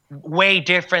 Probably way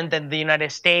different than the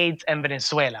United States and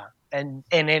Venezuela and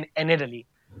Italy.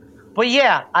 But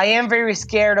yeah, I am very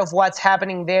scared of what's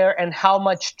happening there and how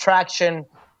much traction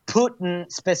Putin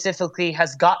specifically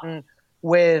has gotten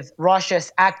with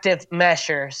Russia's active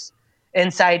measures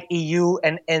inside EU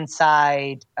and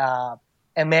inside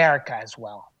America as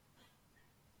well.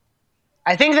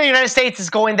 I think the United States is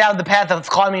going down the path of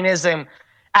communism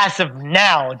as of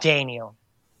now, Daniel.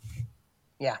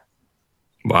 Yeah.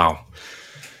 Wow.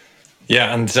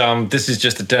 Yeah, and this is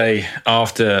just a day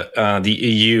after the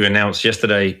EU announced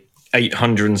yesterday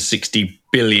 $860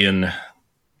 billion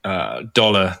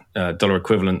dollar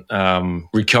equivalent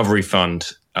recovery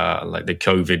fund, like the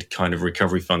COVID kind of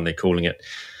recovery fund they're calling it,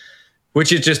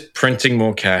 which is just printing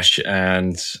more cash,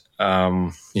 and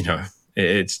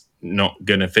it's not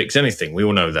going to fix anything. We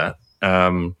all know that.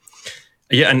 And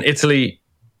Italy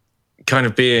kind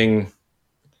of being,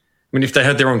 if they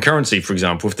had their own currency, for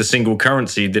example, if the single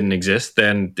currency didn't exist,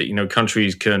 then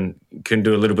countries can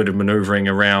do a little bit of maneuvering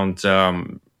around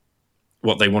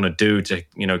what they want to do to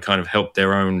kind of help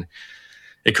their own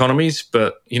economies.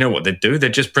 But you know what they'd do?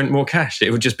 They'd just print more cash. It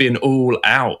would just be an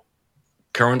all-out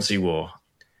currency war.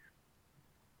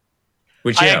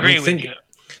 Which, I agree with you.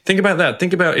 Think about that.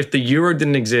 Think about if the euro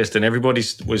didn't exist and everybody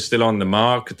was still on the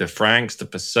mark, the francs, the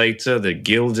peseta, the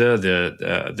guilder,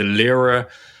 the lira.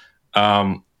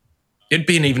 It'd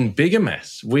be an even bigger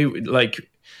mess.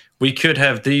 We could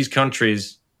have these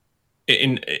countries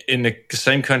in the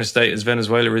same kind of state as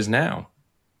Venezuela is now.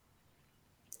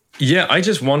 Yeah, I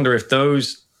just wonder if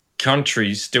those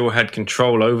countries still had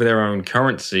control over their own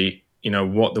currency,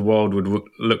 what the world would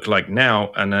look like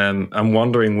now. And I'm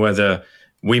wondering whether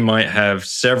we might have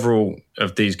several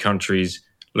of these countries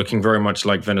looking very much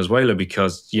like Venezuela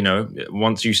because,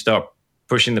 once you start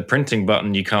pushing the printing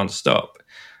button, you can't stop.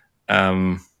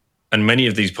 And many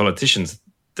of these politicians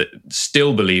that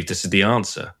still believe this is the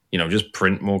answer, just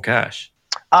print more cash.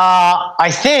 I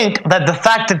think that the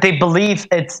fact that they believe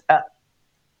it's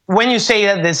when you say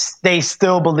that they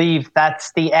still believe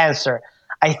that's the answer,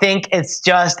 I think it's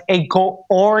just a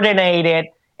coordinated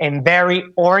and very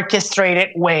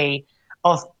orchestrated way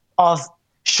of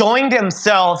showing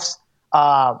themselves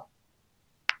to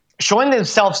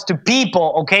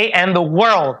people, okay, and the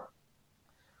world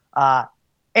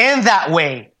in that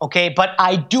way, okay? But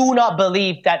I do not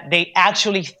believe that they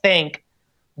actually think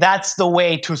that's the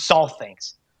way to solve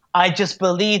things. I just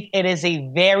believe it is a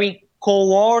very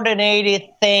coordinated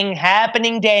thing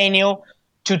happening, Daniel,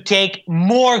 to take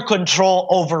more control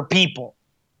over people,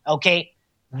 okay?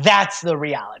 That's the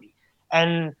reality.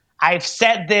 And I've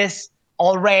said this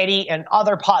already in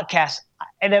other podcasts.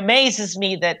 It amazes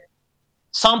me that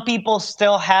some people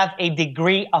still have a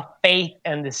degree of faith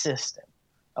in the system,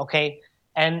 okay?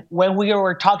 And when we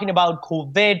were talking about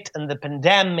COVID and the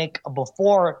pandemic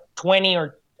before 20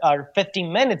 or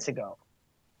 15 minutes ago,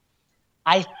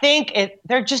 I think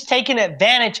they're just taking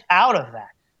advantage out of that,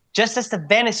 just as the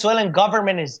Venezuelan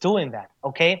government is doing that,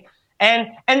 okay? And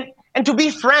to be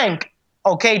frank,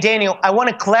 okay, Daniel, I want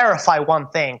to clarify one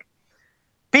thing.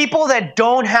 People that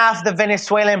don't have the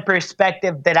Venezuelan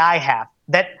perspective that I have,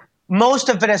 that most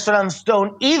of Venezuelans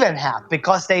don't even have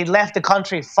because they left the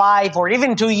country 5 or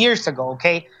even 2 years ago,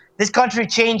 okay? This country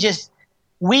changes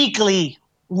weekly,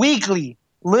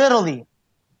 literally,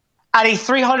 at a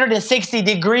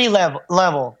 360-degree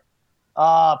level.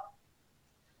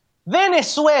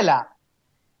 Venezuela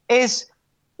is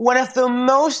one of the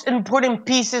most important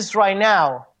pieces right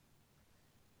now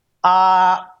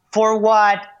for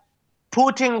what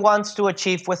Putin wants to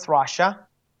achieve with Russia,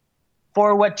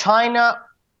 for what China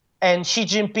and Xi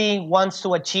Jinping wants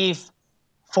to achieve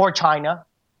for China,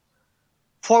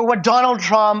 for what Donald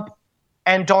Trump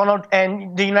and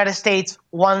the United States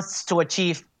wants to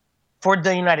achieve for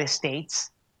the United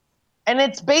States. And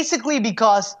it's basically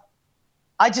because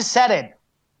I just said it,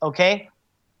 okay?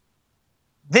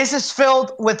 This is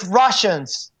filled with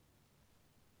Russians.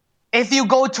 If you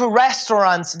go to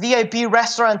restaurants, VIP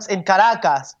restaurants in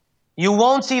Caracas, you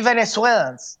won't see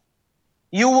Venezuelans.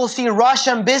 You will see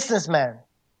Russian businessmen.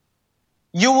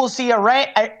 You will see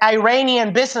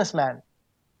Iranian businessmen.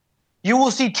 You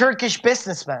will see Turkish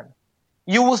businessmen.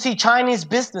 You will see Chinese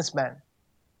businessmen.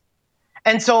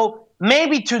 And so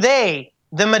maybe today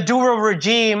the Maduro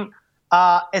regime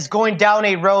is going down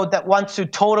a road that wants to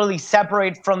totally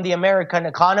separate from the American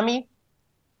economy.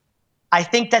 I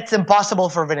think that's impossible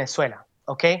for Venezuela,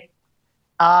 okay?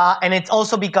 And it's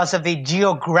also because of a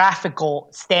geographical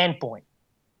standpoint.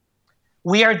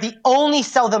 We are the only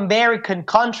South American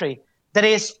country that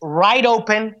is right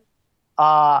open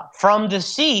from the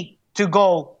sea to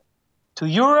go to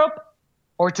Europe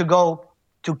or to go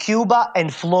to Cuba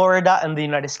and Florida and the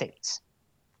United States.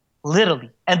 Literally.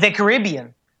 And the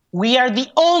Caribbean. We are the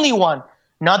only one.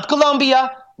 Not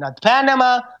Colombia, not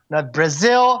Panama, not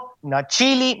Brazil, not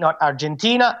Chile, not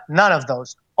Argentina, none of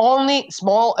those. Only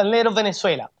small and little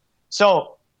Venezuela.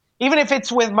 So even if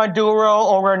it's with Maduro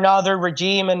or another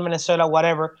regime in Venezuela,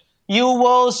 whatever, you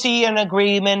will see an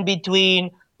agreement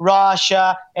between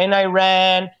Russia and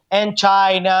Iran and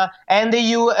China and the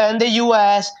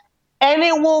US, and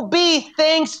it will be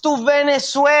thanks to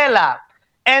Venezuela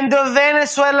and the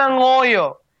Venezuelan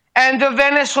oil and the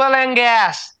Venezuelan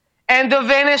gas and the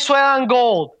Venezuelan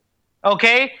gold,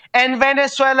 okay, and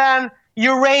Venezuelan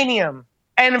uranium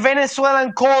and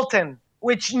Venezuelan coltan,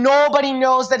 which nobody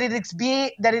knows that it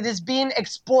is being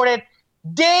exported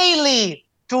daily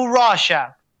to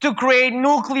Russia to create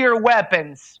nuclear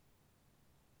weapons.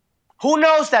 Who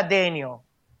knows that, Daniel?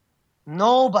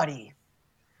 Nobody.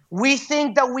 We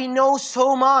think that we know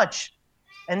so much,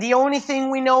 and the only thing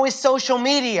we know is social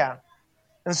media.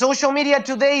 And social media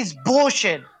today is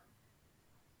bullshit.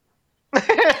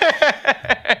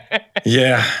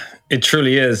 Yeah, it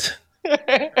truly is.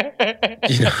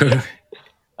 You know.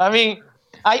 I mean,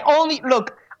 I've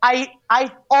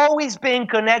always been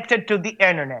connected to the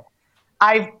internet.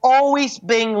 I've always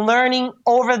been learning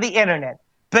over the internet.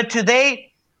 But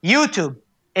today, YouTube,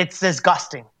 it's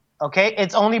disgusting, okay?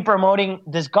 It's only promoting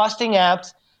disgusting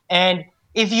apps. And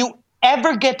if you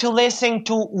ever get to listen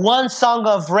to one song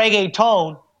of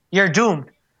reggaeton, you're doomed.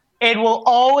 It will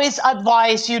always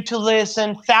advise you to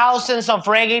listen thousands of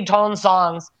reggaeton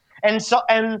songs. And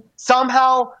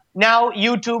somehow now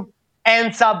YouTube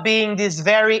ends up being this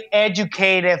very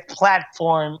educative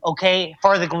platform, okay,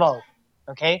 for the globe,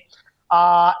 okay?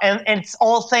 And it's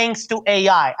all thanks to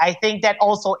AI. I think that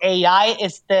also AI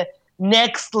is the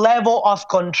next level of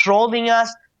controlling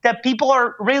us that people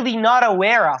are really not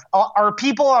aware of. Are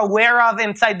people aware of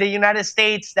inside the United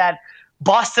States that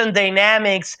Boston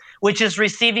Dynamics, which is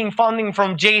receiving funding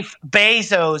from Jeff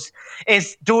Bezos,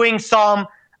 is doing some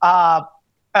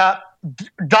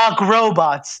dog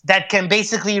robots that can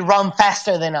basically run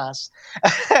faster than us,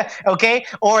 okay?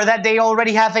 Or that they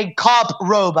already have a cop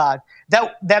robot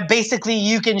that basically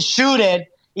you can shoot it,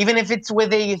 even if it's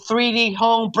with a 3D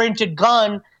home printed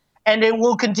gun, and it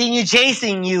will continue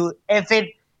chasing you if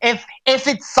if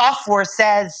its software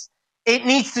says it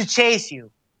needs to chase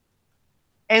you.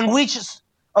 And we just,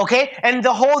 okay? And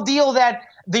the whole deal that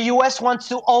the US wants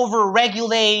to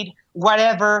over-regulate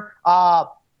whatever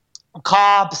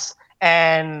cops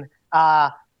and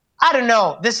I don't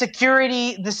know, the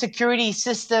security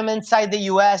system inside the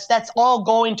US, that's all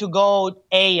going to go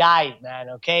AI, man,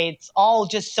 okay? It's all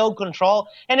just so controlled,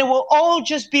 and it will all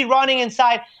just be running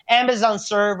inside Amazon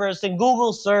servers and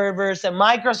Google servers and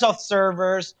Microsoft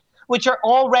servers, which are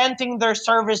all renting their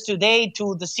servers today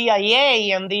to the CIA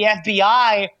and the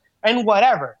FBI and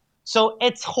whatever. So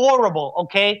it's horrible,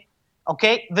 okay?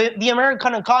 Okay? The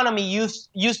American economy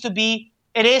used to be,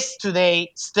 it is today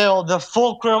still the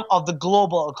fulcrum of the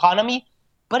global economy,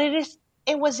 but it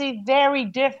was in a very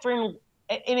different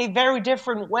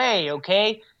way,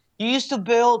 okay? You used to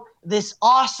build these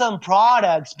awesome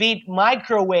products, be it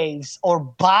microwaves or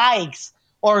bikes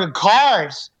or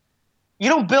cars. You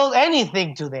don't build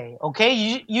anything today, okay?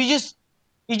 You just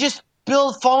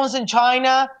build phones in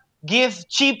China, give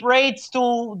cheap rates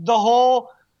to the whole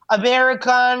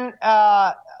American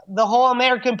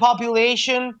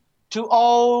population to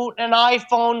own an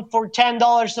iPhone for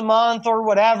 $10 a month or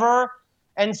whatever,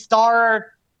 and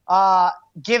start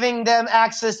giving them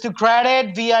access to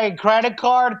credit via a credit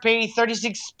card, pay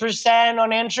 36%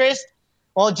 on interest,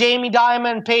 while Jamie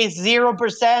Dimon pays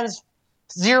 0%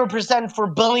 for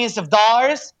billions of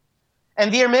dollars.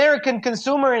 And the American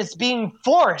consumer is being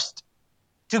forced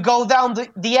to go down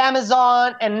the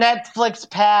Amazon and Netflix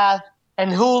path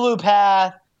and Hulu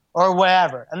path or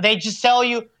whatever. And they just tell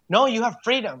you, no, you have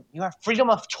freedom. You have freedom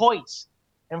of choice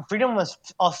and freedom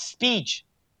of speech.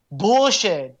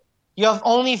 Bullshit. You have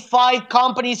only 5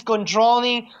 companies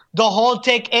controlling the whole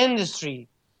tech industry.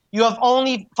 You have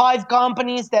only 5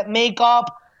 companies that make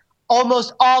up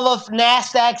almost all of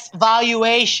NASDAQ's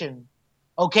valuation.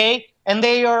 Okay? And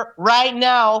they are right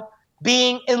now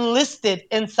being enlisted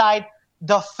inside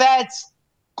the Fed's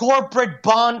corporate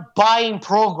bond buying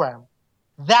program.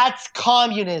 That's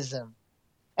communism.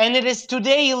 And it is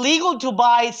today illegal to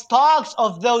buy stocks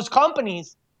of those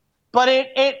companies. But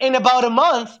in about a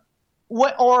month,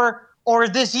 or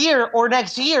this year or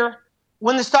next year,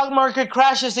 when the stock market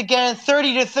crashes again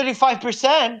 30 to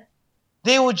 35%,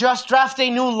 they will just draft a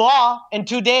new law in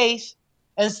 2 days,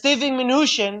 and Steven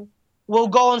Mnuchin will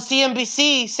go on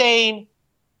CNBC saying,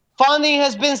 funding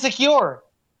has been secured.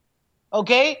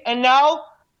 Okay? And now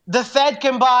the Fed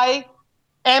can buy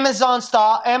Amazon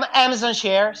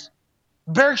shares,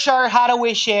 Berkshire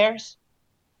Hathaway shares,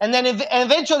 and then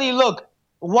eventually, look,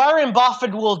 Warren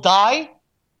Buffett will die,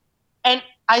 and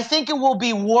I think it will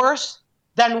be worse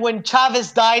than when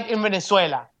Chavez died in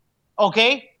Venezuela,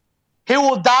 okay? He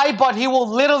will die, but he will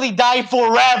literally die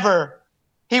forever.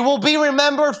 He will be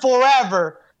remembered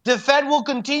forever. The Fed will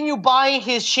continue buying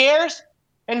his shares,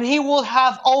 and he will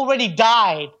have already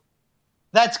died.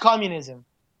 That's communism.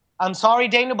 I'm sorry,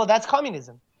 Dana, but that's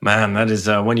communism. Man, that is,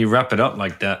 when you wrap it up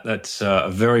like that, that's a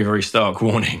very, very stark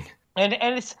warning. And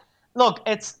it's, look,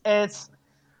 it's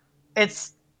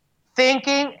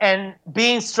thinking and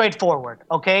being straightforward,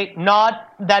 okay?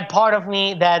 Not that part of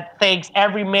me that thinks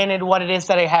every minute what it is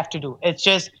that I have to do. It's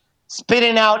just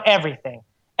spitting out everything.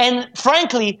 And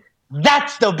frankly,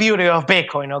 that's the beauty of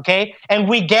Bitcoin, okay? And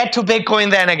we get to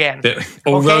Bitcoin then again.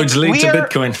 All roads lead to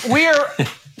Bitcoin.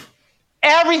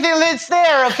 Everything leads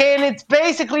there, okay? And it's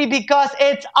basically because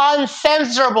it's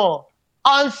uncensorable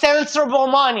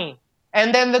money.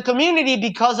 And then the community,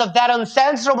 because of that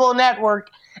uncensorable network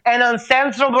and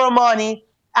uncensorable money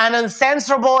and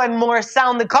uncensorable and more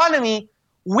sound economy,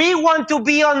 we want to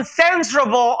be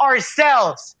uncensorable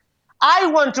ourselves. I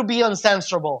want to be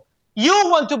uncensorable. You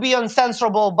want to be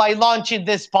uncensorable by launching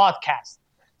this podcast.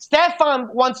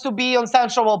 Stefan wants to be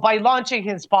uncensorable by launching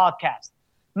his podcast.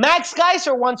 Max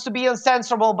Kaiser wants to be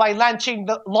uncensorable by launching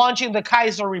the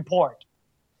Kaiser Report.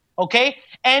 Okay?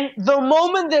 And the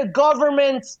moment the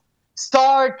governments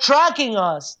start tracking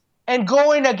us and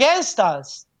going against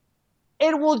us,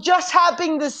 it will just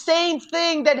happen the same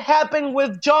thing that happened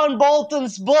with John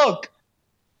Bolton's book.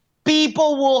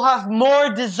 People will have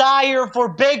more desire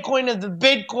for Bitcoin and the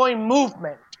Bitcoin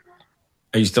movement.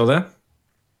 Are you still there?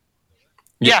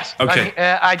 Yes. Okay.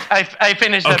 I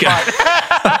finished that part.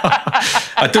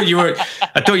 I thought you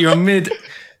were mid.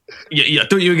 I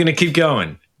thought you were going to keep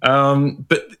going.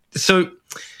 But so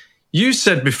you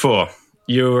said before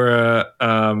you're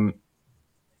a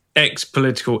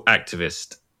ex-political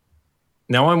activist.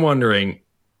 Now I'm wondering,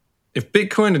 if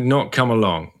Bitcoin had not come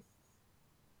along,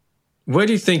 where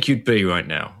do you think you'd be right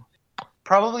now?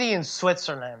 Probably in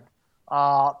Switzerland.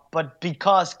 But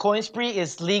because CoinSpree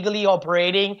is legally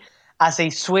operating as a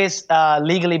Swiss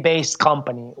legally based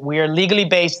company. We are legally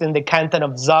based in the canton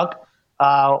of Zug,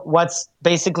 what's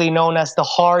basically known as the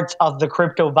heart of the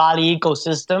Crypto Valley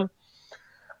ecosystem.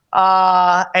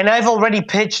 And I've already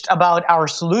pitched about our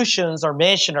solutions, our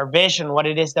mission, our vision, what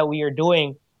it is that we are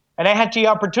doing. And I had the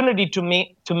opportunity to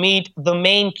meet the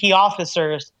main key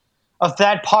officers of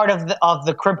that part of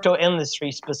the crypto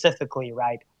industry specifically,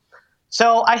 right?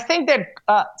 So I think that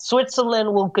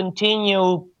Switzerland will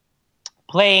continue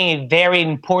playing a very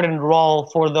important role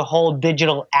for the whole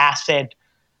digital asset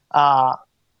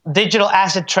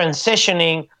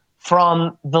transitioning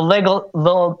from the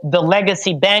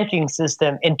legacy banking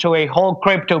system into a whole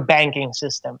crypto banking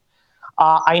system.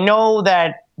 I know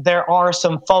that there are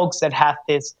some folks that have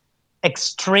this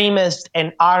extremist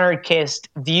and anarchist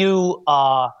view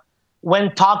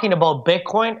when talking about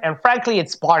Bitcoin, and frankly,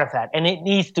 it's part of that, and it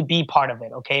needs to be part of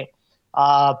it. Okay,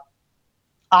 I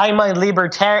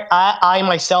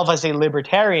myself, as a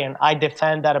libertarian, I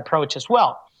defend that approach as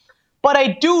well. But I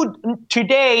do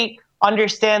today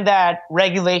understand that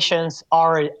regulations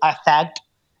are a fact,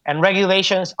 and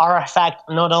regulations are a fact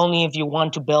not only if you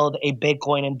want to build a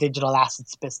Bitcoin and digital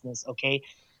assets business. Okay,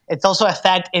 it's also a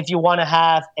fact if you want to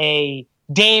have a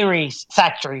dairy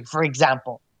factory, for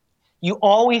example. You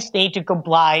always need to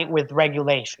comply with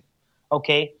regulation,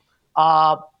 okay?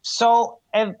 So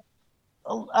if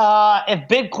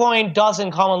Bitcoin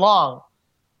doesn't come along,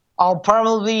 I'll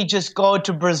probably just go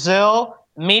to Brazil,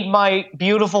 meet my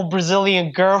beautiful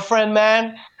Brazilian girlfriend,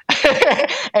 man,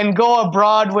 and go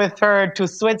abroad with her to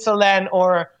Switzerland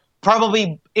or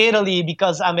probably Italy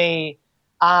because I'm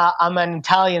an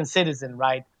Italian citizen,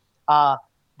 right?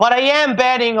 But I am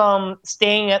betting on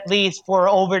staying at least for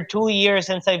over 2 years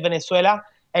inside Venezuela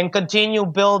and continue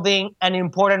building an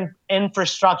important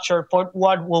infrastructure for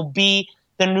what will be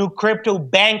the new crypto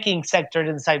banking sector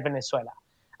inside Venezuela.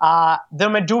 The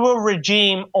Maduro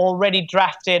regime already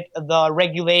drafted the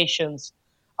regulations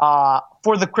to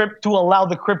allow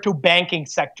the crypto banking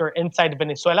sector inside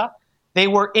Venezuela. They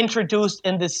were introduced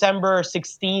in December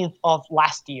 16th of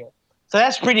last year. So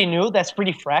that's pretty new. That's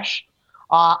pretty fresh.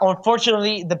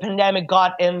 Unfortunately, the pandemic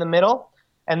got in the middle,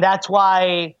 and that's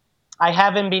why I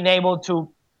haven't been able to,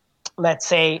 let's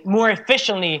say, more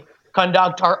efficiently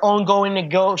conduct our ongoing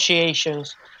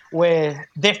negotiations with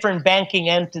different banking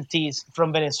entities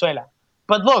from Venezuela.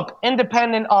 But look,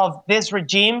 independent of this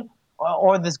regime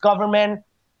or this government,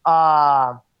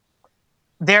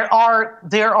 there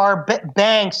are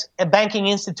banks and banking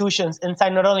institutions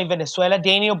inside not only Venezuela,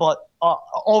 Daniel, but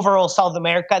overall South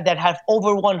America that have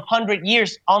over 100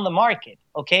 years on the market,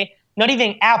 okay? Not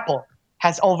even Apple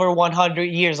has over 100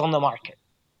 years on the market,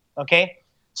 okay?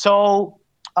 So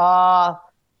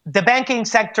the banking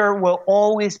sector will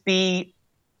always be,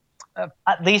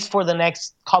 at least for the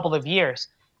next couple of years,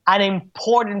 an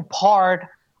important part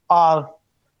of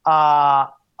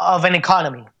an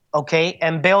economy, okay,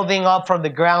 and building up from the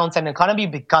grounds an economy,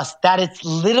 because that is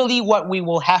literally what we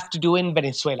will have to do in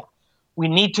Venezuela. We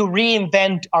need to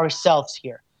reinvent ourselves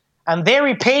here. I'm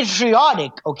very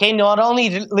patriotic, okay, not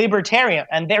only libertarian,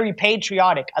 I'm very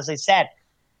patriotic. As I said,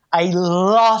 I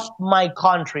love my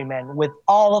countrymen with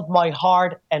all of my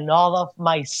heart and all of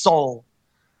my soul.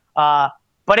 But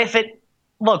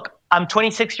look, I'm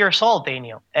 26 years old,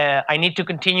 Daniel. I need to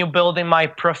continue building my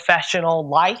professional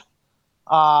life.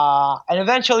 And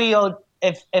eventually,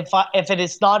 if it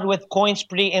is not with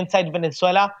CoinSpree inside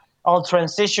Venezuela, I'll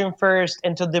transition first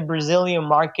into the Brazilian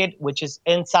market, which is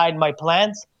inside my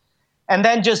plans, and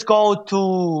then just go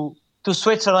to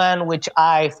Switzerland, which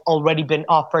I've already been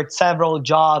offered several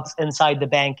jobs inside the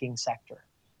banking sector.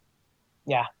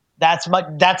 Yeah, that's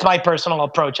my personal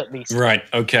approach, at least. Right.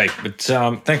 Okay. But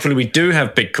thankfully, we do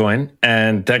have Bitcoin,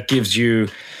 and that gives you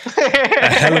a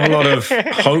hell of a lot of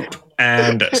hope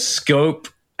and scope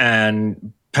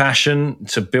and passion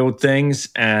to build things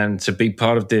and to be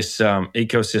part of this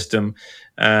ecosystem.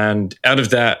 And out of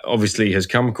that, obviously, has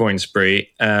come CoinSpree.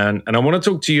 And I want to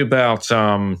talk to you about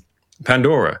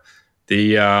Pandora,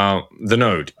 the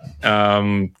node.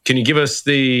 Can you give us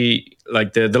the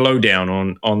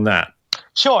lowdown on that?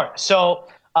 Sure. So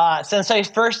since when I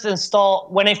first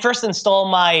installed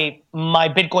my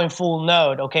Bitcoin full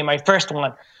node, okay, my first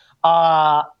one,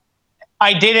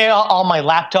 I did it on my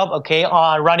laptop, okay,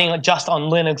 running just on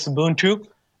Linux Ubuntu,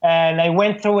 and I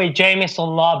went through a Jameson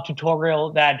Loeb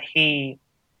tutorial that he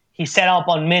set up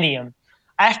on Medium.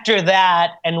 After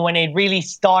that, and when it really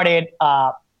started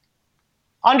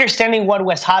understanding what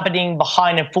was happening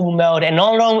behind a full node, and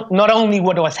not only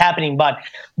what was happening, but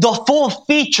the full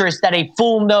features that a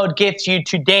full node gives you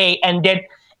today, and that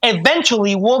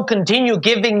eventually will continue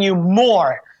giving you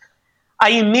more,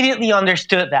 I immediately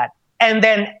understood that. And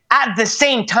then at the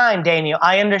same time, Daniel,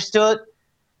 I understood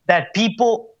that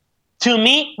people, to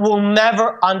me, will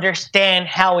never understand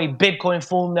how a Bitcoin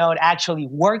full node actually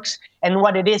works and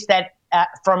what it is that,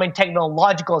 from a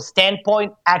technological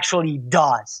standpoint, actually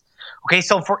does. Okay,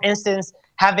 so for instance,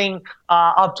 having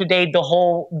up to date the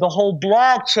whole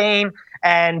blockchain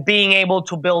and being able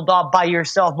to build up by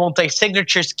yourself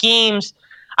multi-signature schemes.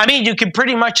 I mean, you can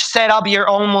pretty much set up your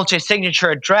own multi-signature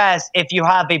address if you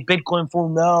have a Bitcoin full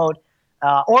node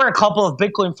or a couple of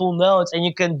Bitcoin full nodes, and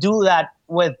you can do that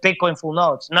with Bitcoin full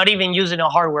nodes, not even using a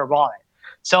hardware wallet.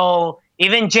 So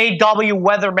even JW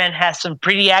Weatherman has some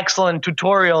pretty excellent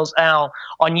tutorials on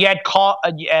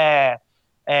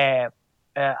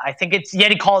I think it's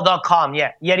YetiCall.com.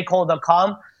 Yeah,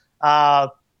 YetiCall.com.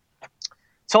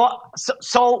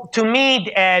 So to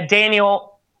me,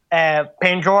 Daniel,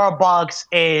 Pandora Box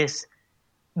is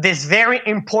this very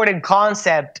important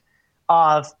concept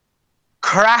of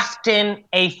crafting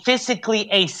a physically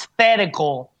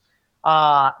aesthetical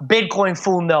Bitcoin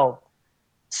full node.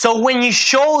 So when you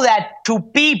show that to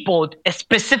people,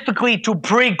 specifically to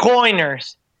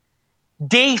Bitcoiners,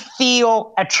 they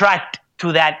feel attracted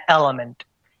to that element.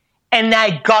 And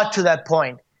I got to that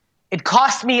point. It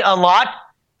cost me a lot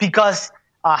because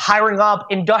hiring up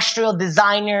industrial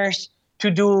designers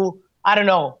to do, I don't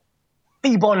know,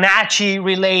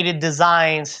 Fibonacci-related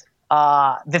designs,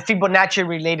 the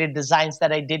Fibonacci-related designs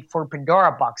that I did for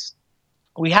Pandora Box.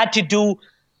 We had to do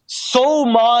so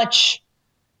much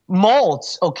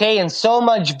molds, okay, and so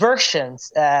much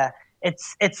versions.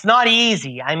 It's not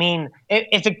easy. I mean,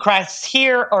 if it cracks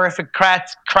here or if it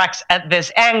cracks at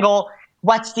this angle,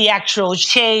 what's the actual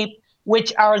shape?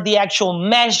 Which are the actual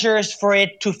measures for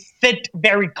it to fit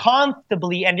very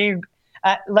comfortably and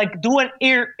like do an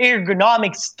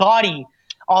ergonomic study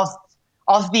of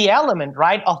the element,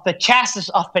 right? Of the chassis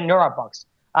of Pandora Box.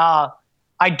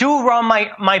 I do run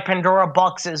my Pandora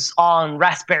Boxes on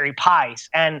Raspberry Pis,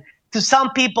 and to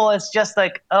some people, it's just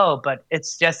like, oh, but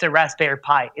it's just a Raspberry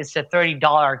Pi. It's a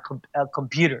 $30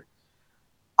 computer.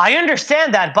 I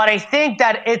understand that, but I think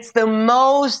that it's the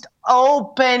most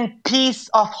open piece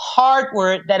of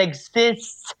hardware that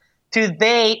exists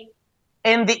today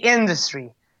in the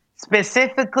industry,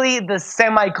 specifically the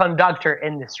semiconductor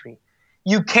industry.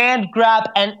 You can't grab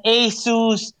an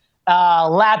Asus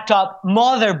laptop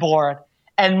motherboard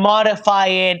and modify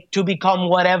it to become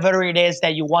whatever it is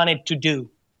that you want it to do.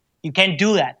 You can't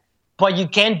do that. But you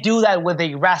can't do that with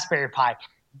a Raspberry Pi.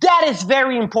 That is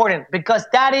very important because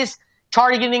that is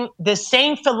targeting the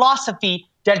same philosophy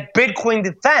that Bitcoin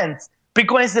defends.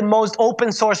 Bitcoin is the most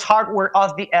open source hardware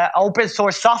of the open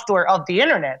source software of the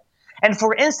internet. And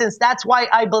for instance, that's why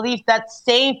I believe that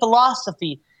same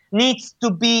philosophy needs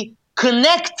to be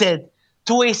connected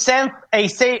to a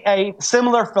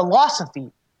similar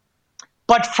philosophy,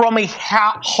 but from a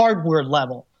hardware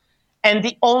level. And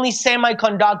the only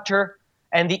semiconductor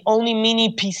and the only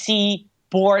mini PC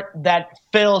board that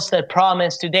fills that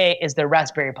promise today is the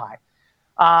Raspberry Pi.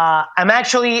 I've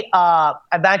actually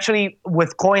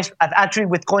with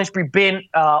Coinspree been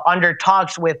under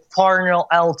talks with Farnell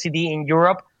Ltd in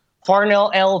Europe. Farnell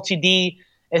Ltd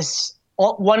is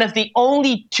one of the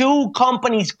only two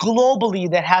companies globally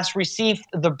that has received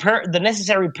the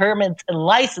necessary permits and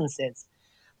licenses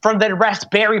from the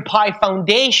Raspberry Pi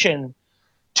Foundation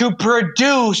to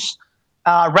produce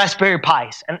Raspberry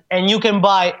Pis. And you can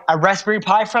buy a Raspberry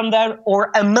Pi from them or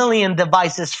a million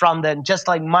devices from them, just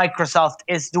like Microsoft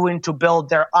is doing to build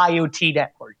their IoT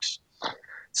networks.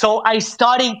 So I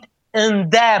studied in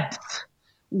depth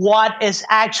what is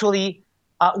actually,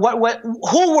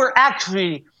 who were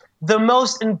actually the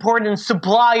most important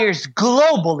suppliers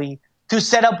globally to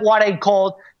set up what I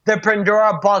called the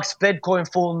Pandora Box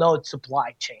Bitcoin full node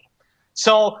supply chain.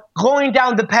 So going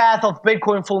down the path of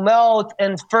Bitcoin full node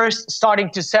and first starting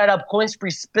to set up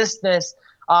Coinspree's business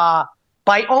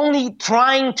by only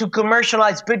trying to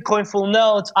commercialize Bitcoin full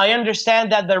nodes, I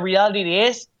understand that the reality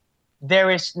is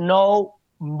there is no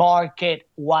market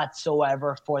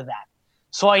whatsoever for that.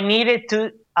 So I needed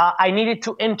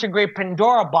to integrate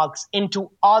Pandora Box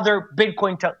into other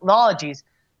Bitcoin technologies,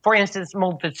 for instance,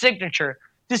 multi-signature,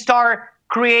 to start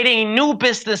creating a new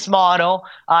business model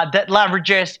that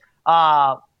leverages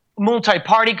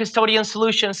multi-party custodian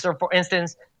solutions. So, for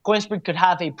instance, Coinspree could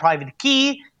have a private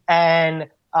key, and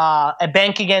a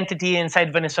banking entity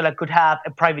inside Venezuela could have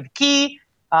a private key,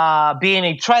 being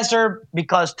a Trezor,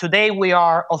 because today we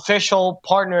are official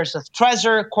partners of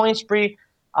Trezor, Coinspree,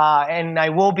 and I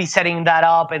will be setting that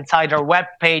up inside our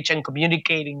webpage and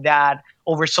communicating that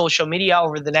over social media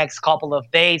over the next couple of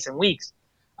days and weeks.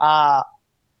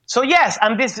 So yes,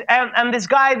 I'm this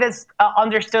guy that's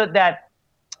understood that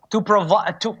to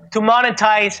provide to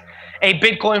monetize a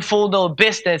Bitcoin full node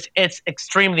business, it's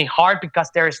extremely hard because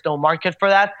there is no market for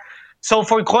that. So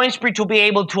for Coinspree to be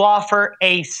able to offer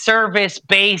a service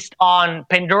based on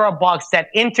Pandora Box that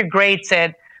integrates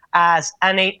it as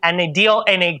an ideal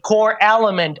and a core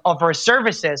element of our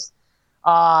services,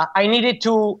 I needed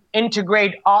to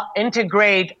integrate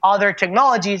other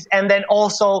technologies and then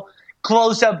also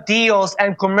close up deals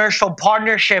and commercial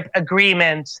partnership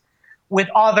agreements with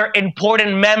other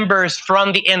important members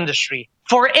from the industry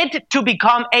for it to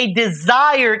become a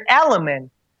desired element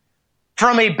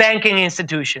from a banking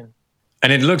institution.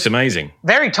 And it looks amazing.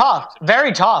 Very tough.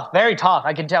 I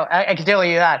can tell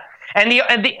you that.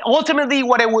 And ultimately,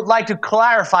 what I would like to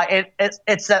clarify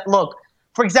it's that, look,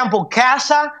 for example,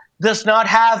 Casa does not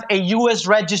have a U.S.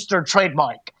 registered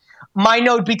trademark.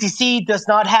 MyNode BTC does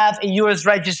not have a U.S.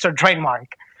 registered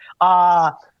trademark.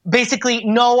 Basically,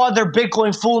 no other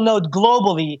Bitcoin full node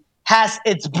globally has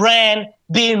its brand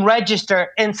being registered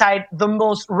inside the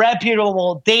most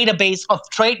reputable database of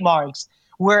trademarks,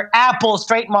 where Apple's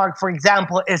trademark, for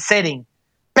example, is sitting.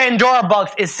 Pandora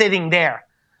Box is sitting there.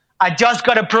 I just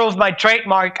got approved my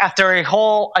trademark after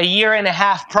a year and a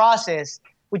half process,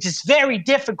 which is very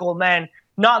difficult, man.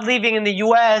 Not living in the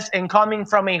US and coming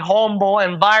from a humble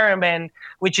environment,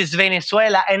 which is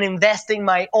Venezuela, and investing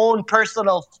my own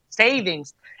personal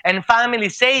savings and family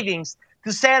savings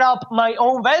to set up my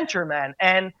own venture, man.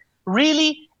 And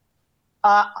really,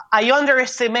 I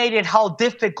underestimated how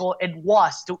difficult it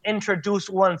was to introduce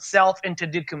oneself into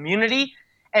the community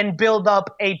and build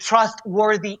up a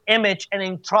trustworthy image and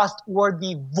a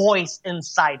trustworthy voice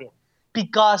inside it.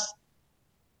 Because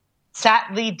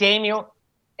sadly, Daniel,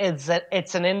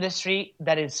 it's an industry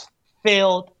that is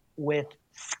filled with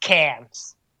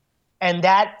scams. And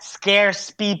that scares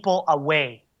people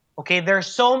away. Okay, there's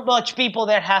so much people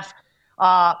that have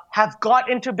got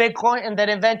into Bitcoin and then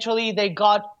eventually they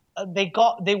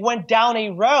went down a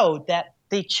road that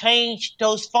they changed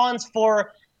those funds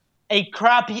for a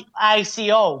crappy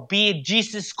ICO, be it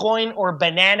Jesus Coin or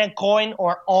Banana Coin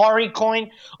or Ori Coin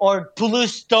or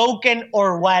Plus Token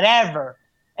or whatever.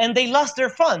 And they lost their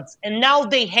funds. And now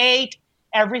they hate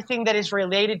everything that is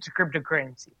related to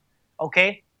cryptocurrency.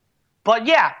 Okay? But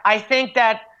yeah, I think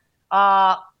that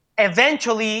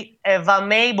eventually, if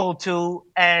I'm able to,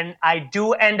 and I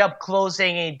do end up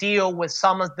closing a deal with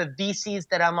some of the VCs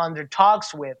that I'm under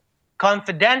talks with,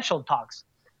 confidential talks,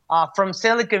 from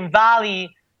Silicon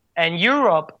Valley and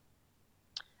Europe,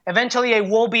 eventually I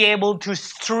will be able to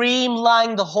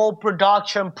streamline the whole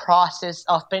production process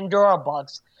of Pandora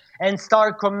Box and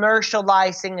start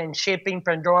commercializing and shipping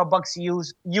Pandora Box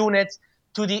units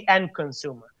to the end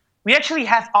consumer. We actually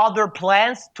have other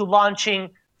plans to launching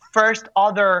first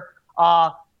other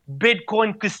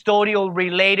Bitcoin custodial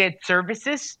related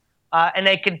services. And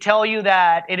I can tell you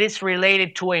that it is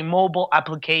related to a mobile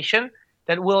application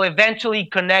that will eventually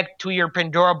connect to your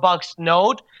Pandora Box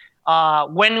node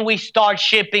when we start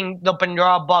shipping the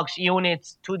Pandora Box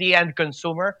units to the end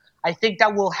consumer. I think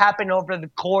that will happen over the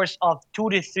course of 2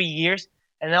 to 3 years,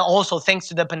 and also thanks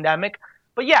to the pandemic.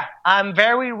 But yeah, I'm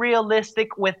very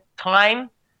realistic with timing,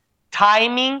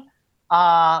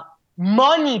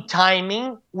 money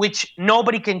timing, which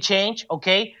nobody can change,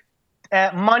 okay?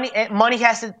 Money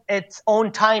has its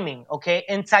own timing, okay,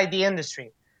 inside the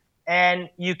industry. And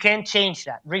you can't change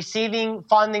that. Receiving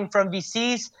funding from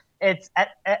VCs, it's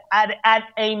at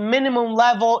a minimum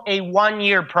level, a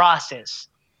 1-year process.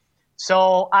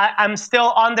 So I'm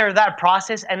still under that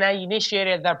process, and I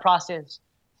initiated that process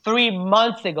 3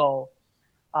 months ago.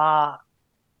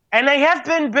 And I have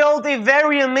been built a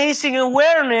very amazing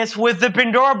awareness with the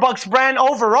Pandora Box brand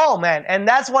overall, man. And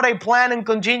that's what I plan and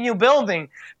continue building.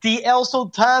 The El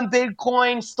Sultan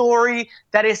Bitcoin story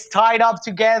that is tied up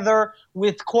together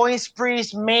with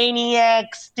Coinspree's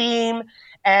Maniacs team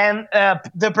and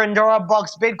the Pandora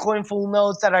Box Bitcoin full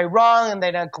nodes that I run and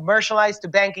that I commercialize to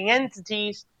banking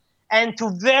entities, and to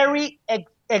very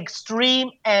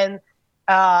extreme and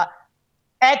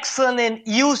excellent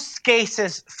use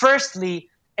cases, firstly,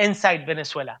 inside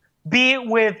Venezuela, be it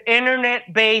with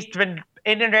internet-based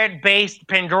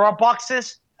Pandora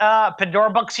Boxes, Pandora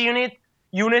Box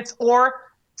units,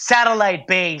 or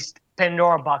satellite-based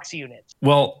Pandora Box units.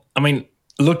 Well, I mean,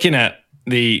 looking at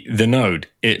the node,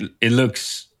 it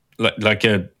looks like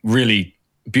a really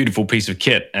beautiful piece of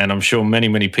kit, and I'm sure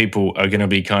many people are going to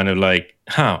be kind of like,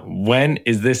 when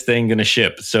is this thing going to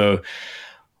ship? So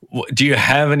do you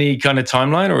have any kind of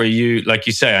timeline, or are you, like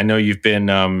you say, I know you've been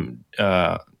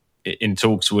in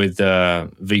talks with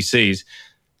VCs.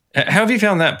 How have you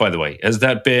found that, by the way? Has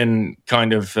that been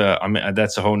kind of, I mean,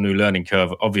 that's a whole new learning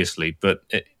curve, obviously, but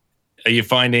are you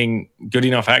finding good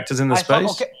enough actors in the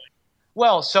space?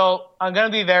 Well, so I'm going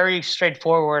to be very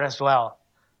straightforward as well.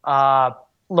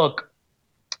 Look,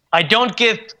 I don't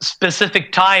give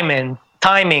specific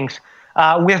timings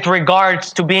with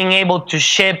regards to being able to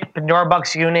ship Pandora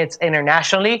Box units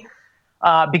internationally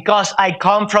because I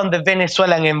come from the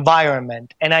Venezuelan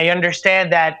environment and I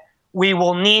understand that we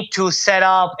will need to set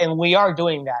up, and we are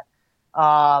doing that,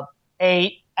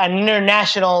 an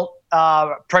international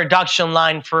production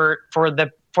line for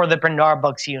the Pandora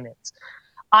Box units.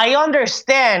 I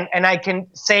understand, and I can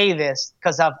say this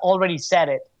because I've already said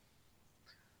it.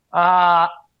 I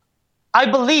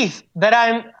believe that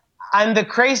I'm the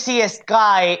craziest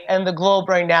guy in the globe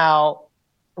right now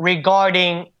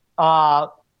regarding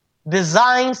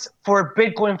designs for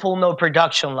Bitcoin full node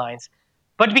production lines,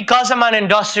 but because I'm an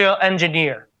industrial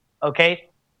engineer, okay.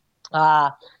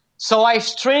 So I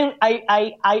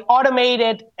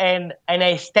automated and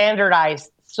I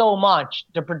standardized so much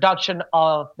the production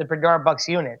of the Pandora Box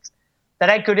units that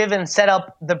I could even set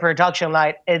up the production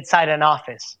line inside an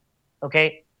office.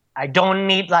 Okay, I don't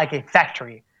need like a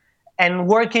factory. And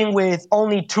working with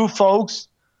only 2 folks,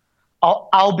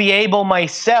 I'll be able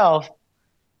myself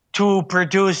to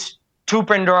produce 2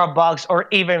 Pandora Box or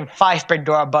even 5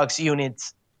 Pandora Box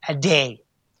units a day.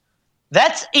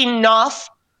 That's enough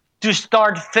to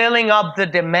start filling up the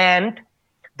demand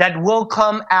that will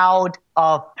come out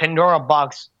of Pandora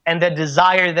Box and the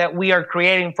desire that we are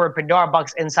creating for Pandora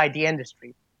Box inside the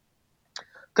industry.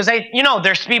 Because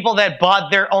there's people that bought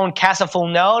their own Casa full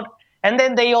node, and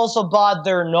then they also bought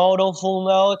their Nodo full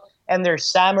node and their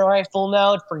Samurai full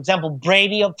node. For example,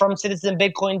 Brady from Citizen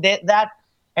Bitcoin did that,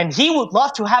 and he would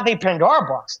love to have a Pandora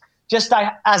Box, just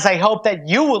as I hope that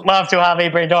you would love to have a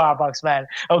Pandora Box, man.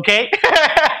 Okay?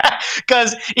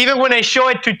 Because even when I show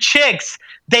it to chicks,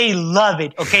 they love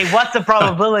it. Okay, what's the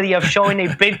probability of showing a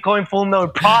Bitcoin full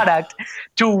node product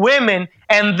to women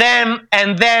and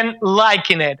then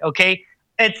liking it? Okay,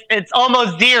 it's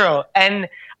almost zero, and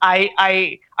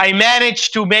I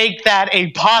managed to make that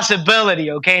a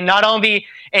possibility. Okay, not only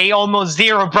a almost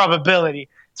zero probability.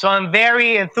 So I'm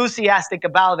very enthusiastic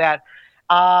about that.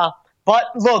 But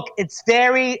look,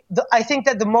 I think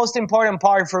that the most important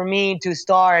part for me to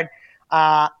start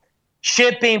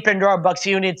shipping Pandora Box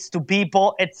units to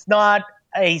people, it's not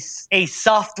a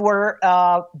software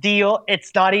deal.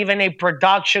 It's not even a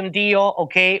production deal,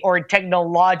 okay, or a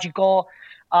technological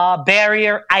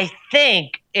barrier. I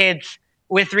think it's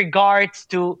with regards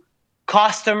to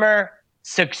customer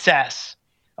success,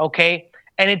 okay?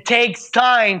 And it takes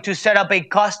time to set up a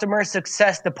customer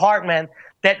success department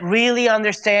that really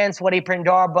understands what a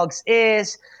Pandora Box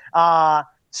is.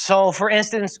 So, for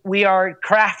instance, we are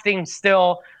crafting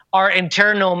still our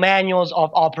internal manuals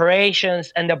of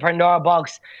operations and the Pandora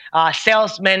Box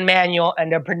salesman manual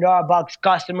and the Pandora Box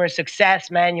customer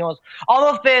success manuals. All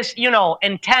of this,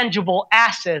 intangible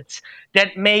assets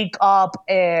that make up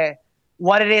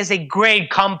what it is a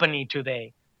great company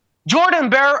today. Jordan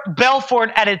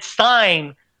Belfort at its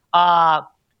time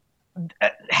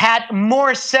had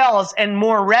more sales and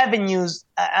more revenues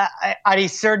at a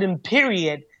certain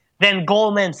period than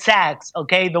Goldman Sachs,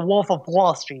 okay, the Wolf of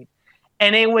Wall Street.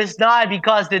 And it was not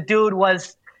because the dude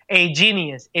was a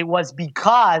genius. It was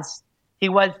because he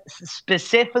was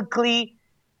specifically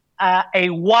a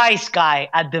wise guy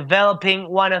at developing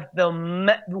one of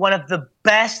the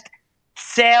best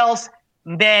sales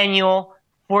manual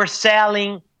for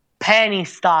selling penny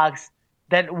stocks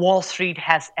that Wall Street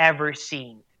has ever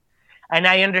seen. And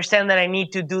I understand that I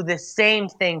need to do the same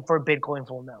thing for Bitcoin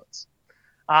full nodes.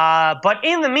 But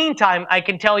in the meantime, I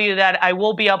can tell you that I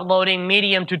will be uploading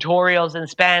Medium tutorials in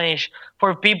Spanish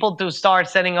for people to start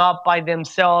setting up by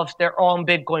themselves their own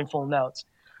Bitcoin full nodes.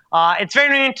 It's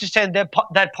very interesting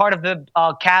that part of the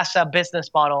Casa business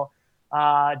model.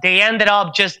 They ended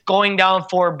up just going down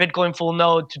for Bitcoin full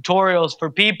node tutorials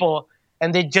for people,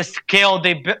 and they just scaled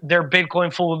their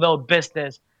Bitcoin full node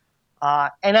business.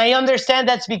 And I understand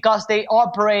that's because they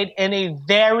operate in a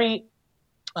very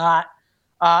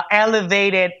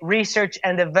elevated research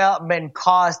and development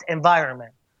cost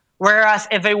environment. Whereas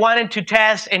if I wanted to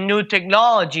test a new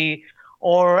technology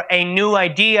or a new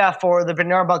idea for the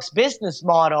Pandora Box business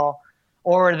model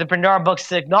or the Pandora Box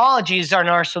technologies on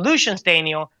our solutions,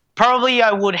 Daniel, probably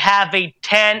I would have a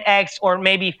 10x or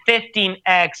maybe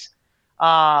 15x.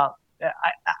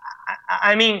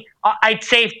 I'd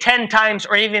save 10 times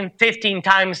or even 15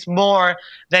 times more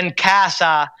than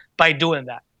Casa by doing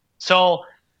that. So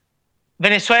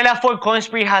Venezuela for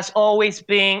Coinspree has always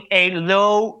been a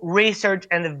low research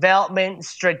and development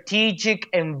strategic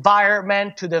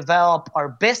environment to develop our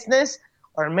business,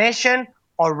 our mission,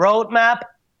 our roadmap,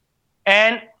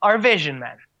 and our vision,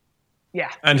 man. Yeah.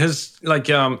 And has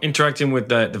interacting with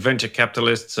the venture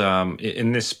capitalists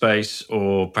in this space,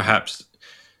 or perhaps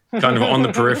kind of on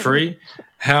the periphery,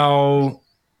 have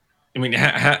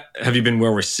you been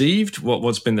well received?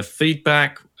 What's been the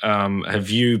feedback? Have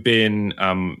you been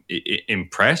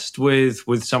impressed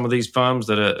with some of these firms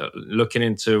that are looking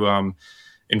into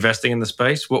investing in the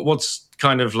space? What's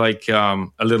kind of like a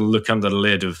little look under the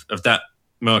lid of that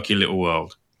murky little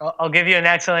world? I'll give you an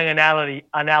excellent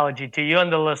analogy to you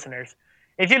and the listeners.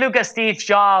 If you look at Steve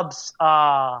Jobs'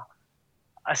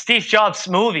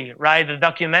 movie, right, the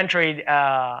documentary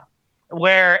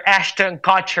where Ashton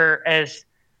Kutcher is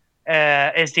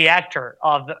the actor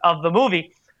of the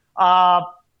movie,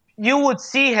 you would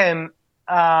see him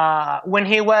when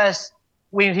he was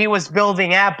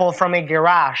building Apple from a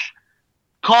garage,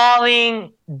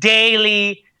 calling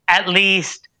daily at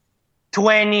least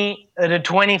 20 to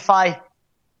 25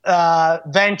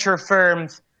 venture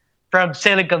firms from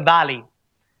Silicon Valley.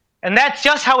 And that's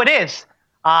just how it is.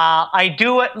 I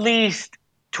do at least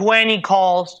 20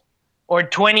 calls or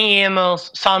 20 emails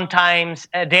sometimes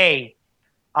a day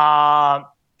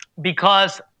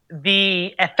because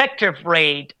the effective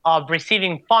rate of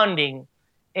receiving funding,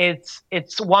 it's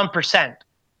 1%.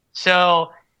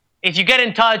 So if you get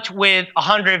in touch with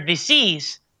 100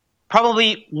 VCs,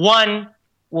 probably one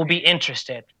will be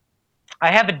interested.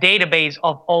 I have a database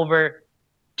of over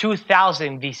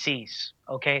 2,000 VCs,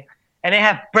 okay? And I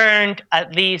have burned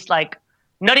at least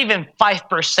not even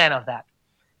 5% of that.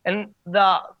 And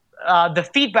the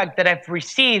feedback that I've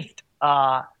received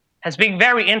has been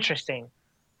very interesting.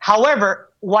 However,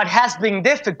 what has been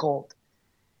difficult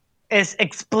is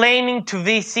explaining to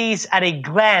VCs at a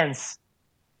glance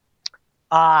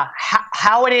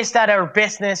how it is that our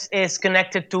business is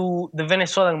connected to the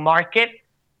Venezuelan market,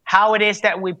 how it is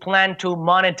that we plan to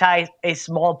monetize a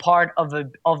small part of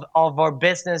our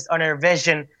business and our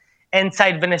vision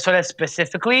inside Venezuela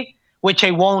specifically, which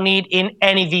I won't need in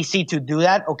any VC to do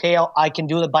that. Okay, I can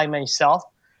do that by myself.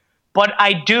 But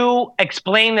I do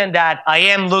explain them that I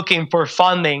am looking for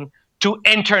funding to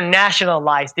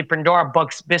internationalize the Pandora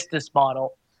Box business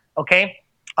model. Okay,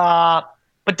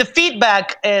 but the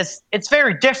feedback has been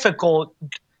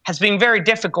very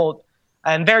difficult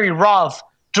and very rough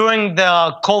during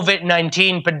the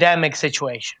COVID-19 pandemic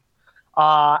situation.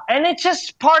 And it's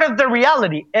just part of the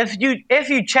reality. If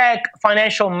you check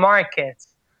financial markets,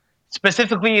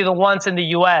 specifically the ones in the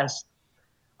U.S.,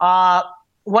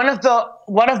 one of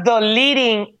the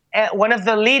leading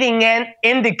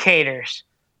indicators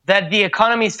that the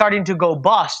economy is starting to go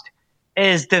bust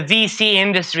is the VC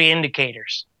industry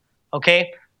indicators.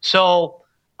 Okay, so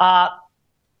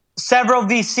several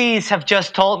VCs have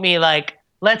just told me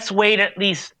let's wait at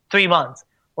least 3 months,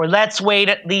 or let's wait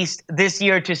at least this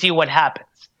year to see what happens.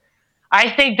 I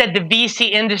think that the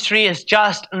VC industry is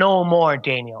just no more,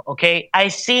 Daniel, okay?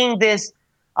 I've seen this,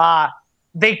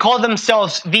 they call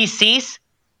themselves VCs,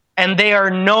 and they are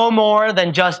no more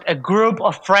than just a group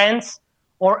of friends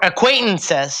or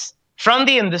acquaintances from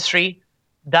the industry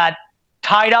that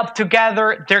tied up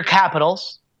together their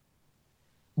capitals,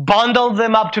 bundled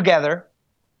them up together,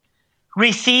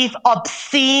 receive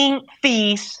obscene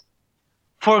fees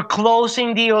for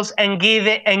closing deals and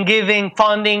giving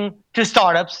funding to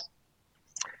startups.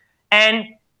 And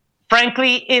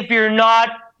frankly, if you're not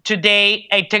today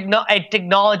a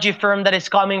technology firm that is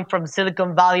coming from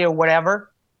Silicon Valley or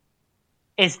whatever,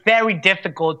 it's very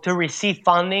difficult to receive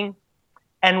funding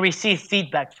and receive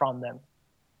feedback from them.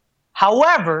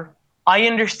 However, I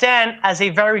understand as a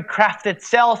very crafted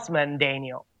salesman,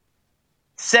 Daniel,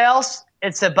 sales,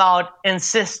 it's about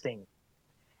insisting.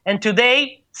 And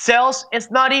today, sales is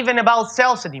not even about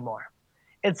sales anymore.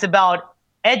 It's about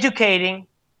educating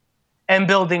and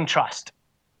building trust.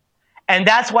 And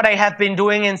that's what I have been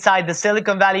doing inside the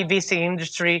Silicon Valley VC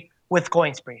industry with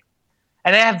Coinspree.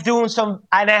 And I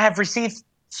have received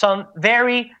some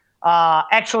very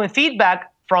excellent feedback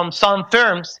from some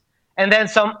firms, and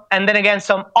then again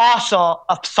some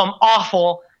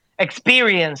awful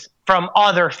experience from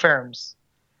other firms.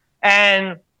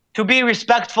 And to be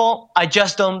respectful, I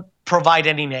just don't provide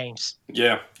any names.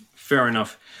 Yeah, fair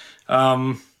enough.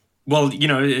 Well,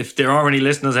 if there are any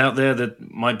listeners out there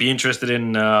that might be interested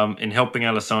in helping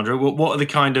Alessandro, what are the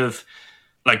kind of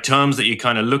terms that you're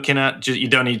kind of looking at? You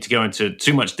don't need to go into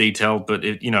too much detail, but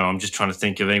I'm just trying to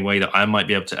think of any way that I might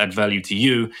be able to add value to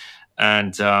you.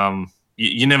 And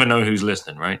you never know who's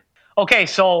listening, right? Okay,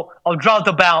 so I'll drop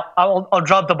the bomb. I'll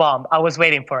drop the bomb. I was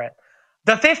waiting for it.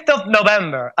 The 5th of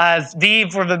November, as V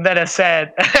for Vendetta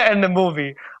said in the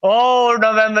movie. Oh,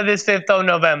 November, this 5th of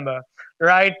November,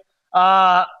 right?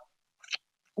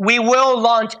 We will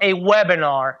launch a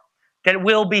webinar that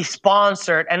will be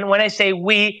sponsored. And when I say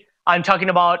we, I'm talking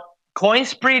about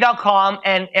Coinspree.com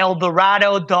and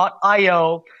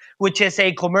Eldorado.io, which is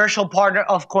a commercial partner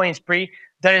of Coinspree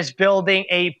that is building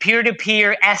a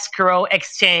peer-to-peer escrow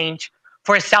exchange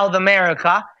for South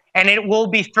America. And it will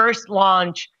be first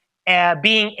launched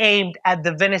being aimed at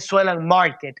the Venezuelan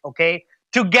market, okay?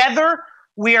 Together,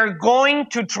 we are going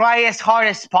to try as hard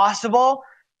as possible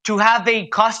to have a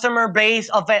customer base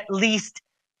of at least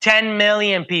 10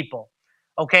 million people,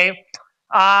 okay?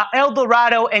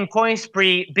 Eldorado and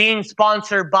Coinspree being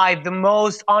sponsored by the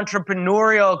most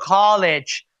entrepreneurial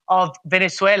college of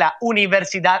Venezuela,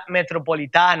 Universidad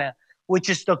Metropolitana, which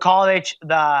is the college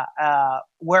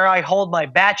where I hold my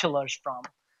bachelor's from.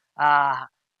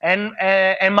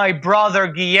 And my brother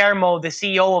Guillermo, the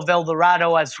CEO of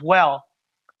Eldorado as well.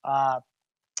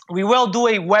 We will do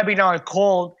a webinar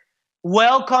called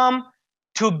Welcome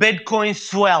to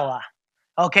Bitcoinzuela.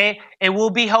 Okay, it will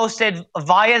be hosted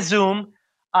via Zoom,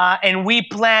 and we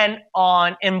plan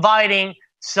on inviting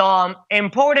some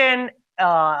important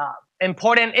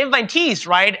invitees,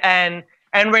 right, and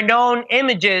renowned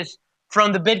images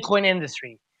from the Bitcoin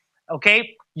industry.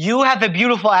 Okay, you have a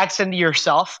beautiful accent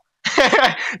yourself,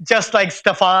 just like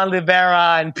Stefan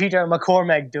Livera and Peter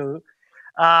McCormack do.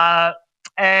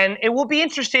 And it will be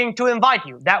interesting to invite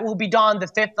you. That will be done the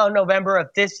 5th of November of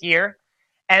this year.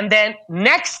 And then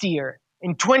next year,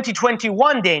 in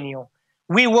 2021, Daniel,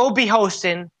 we will be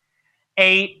hosting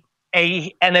an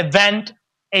event,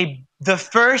 the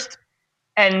first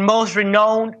and most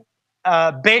renowned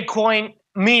Bitcoin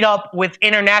meetup with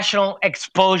international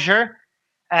exposure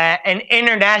and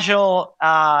international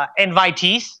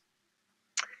invitees.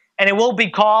 And it will be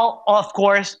called, of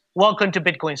course, Welcome to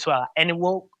Bitcoinzuela. And it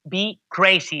will be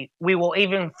crazy. We will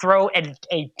even throw a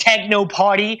techno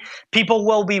party. People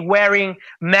will be wearing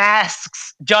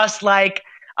masks just like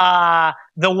the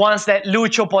ones that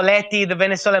Lucio Poletti, the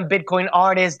Venezuelan Bitcoin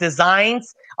artist,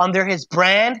 designs under his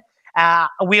brand.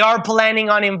 We are planning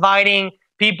on inviting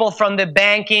people from the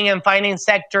banking and finance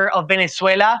sector of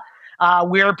Venezuela.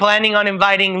 We are planning on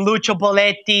inviting Lucio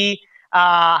Poletti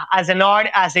as a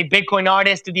Bitcoin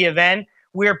artist to the event.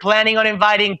 We're planning on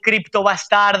inviting Crypto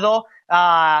Bastardo,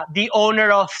 the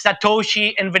owner of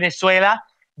Satoshi in Venezuela,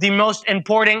 the most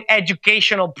important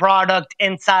educational product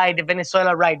inside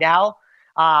Venezuela right now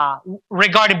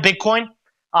regarding Bitcoin.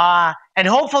 And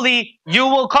hopefully you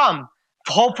will come.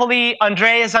 Hopefully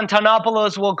Andreas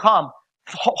Antonopoulos will come.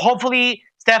 Hopefully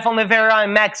Stefan Livera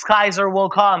and Max Kaiser will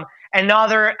come, and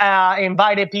other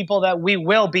invited people that we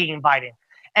will be inviting.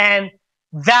 And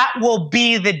that will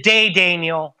be the day,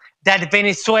 Daniel, that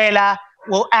Venezuela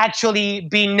will actually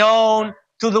be known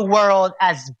to the world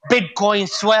as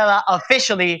Bitcoinzuela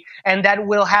officially, and that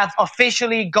will have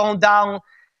officially gone down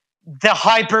the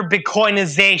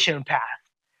hyper-Bitcoinization path.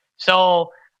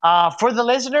 So for the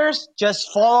listeners,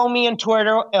 just follow me on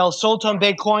Twitter, El Sultan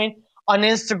Bitcoin. On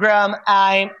Instagram,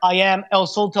 I am El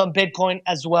Sultan Bitcoin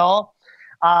as well.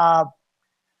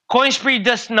 Coinspree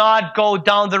does not go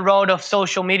down the road of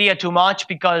social media too much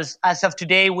because as of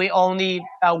today, we only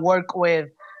work with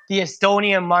the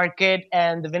Estonian market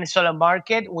and the Venezuelan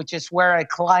market, which is where our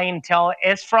clientele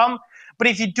is from. But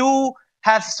if you do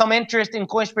have some interest in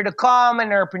Coinspree.com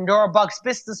and our Pandora Box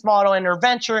business model and our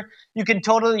venture, you can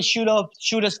totally shoot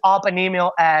us up an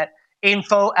email at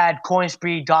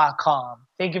info@coinspree.com.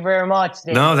 Thank you very much,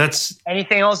 Dave. No, that's...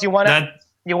 Anything else you want to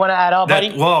add up,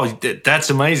 buddy? Well, that's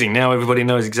amazing. Now everybody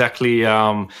knows exactly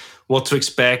what to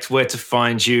expect, where to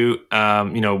find you,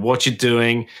 what you're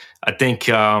doing. I think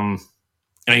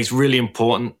it's really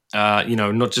important,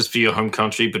 not just for your home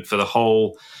country, but for the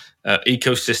whole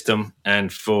ecosystem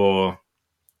and for,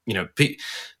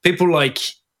 people like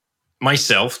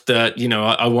myself that,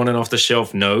 I want an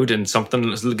off-the-shelf node and something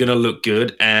that's going to look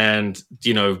good and,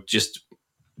 just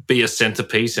be a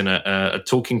centerpiece and a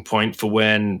talking point for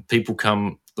when people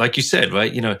come, like you said,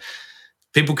 right?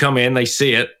 People come in, they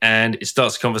see it, and it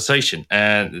starts a conversation.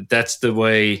 And that's the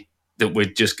way that we're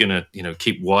just going to,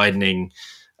 keep widening,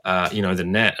 the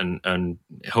net and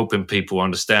helping people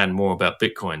understand more about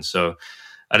Bitcoin. So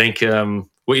I think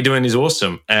what you're doing is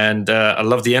awesome. And I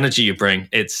love the energy you bring.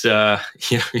 It's, the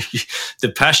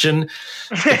passion's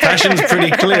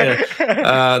pretty clear.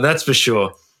 That's for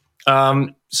sure.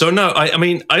 So no, I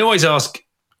mean, I always ask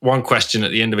one question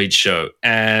at the end of each show.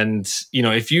 And,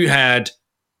 if you had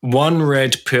one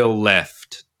red pill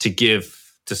left to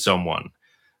give to someone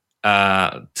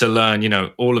to learn,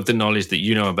 all of the knowledge that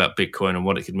you know about Bitcoin and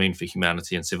what it could mean for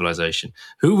humanity and civilization,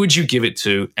 who would you give it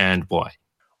to and why?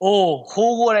 Oh,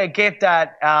 who would I give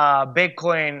that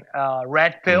Bitcoin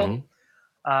red pill?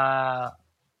 Mm-hmm.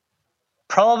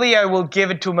 Probably I will give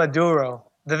it to Maduro.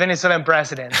 the Venezuelan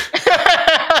president.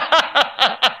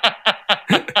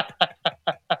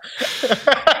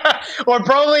 Or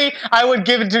probably I would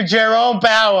give it to Jerome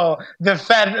Powell, the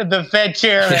Fed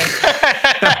chairman.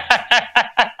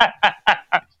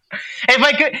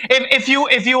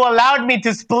 If you allowed me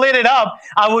to split it up,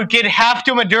 I would get half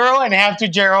to Maduro and half to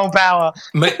Jerome Powell.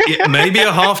 Maybe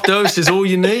a half dose is all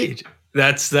you need.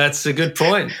 That's a good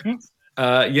point.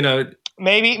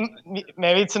 Maybe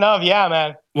it's enough. Yeah,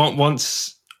 man.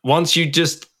 Once you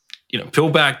just peel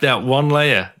back that one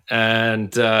layer,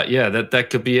 and that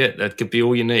could be it. That could be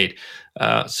all you need.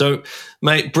 So,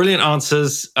 mate, brilliant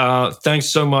answers. Thanks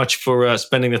so much for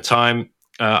spending the time.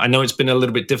 I know it's been a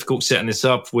little bit difficult setting this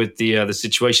up with the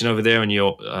situation over there, and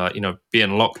you're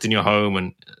being locked in your home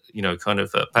and kind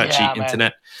of patchy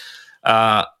internet.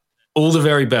 All the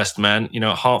very best, man.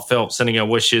 Heartfelt sending our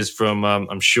wishes from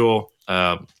I'm sure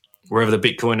wherever the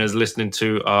Bitcoiners listening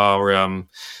to are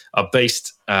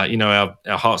based. Our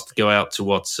hearts to go out to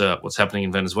what's happening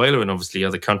in Venezuela and obviously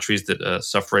other countries that are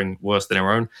suffering worse than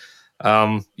our own.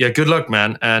 Good luck,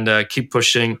 man, and keep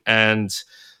pushing. And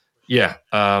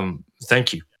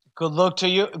thank you. Good luck to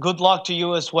you. Good luck to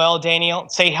you as well, Daniel.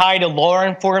 Say hi to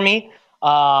Lauren for me.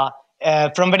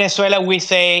 From Venezuela, we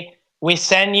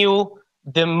send you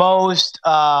the most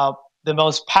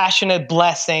passionate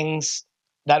blessings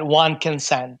that one can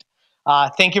send.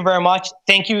 Thank you very much.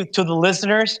 Thank you to the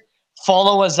listeners.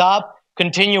 Follow us up.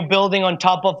 Continue building on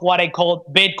top of what I call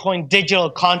Bitcoin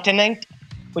digital continent,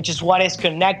 which is what is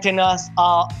connecting us,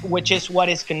 outliers,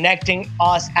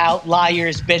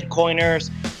 Bitcoiners,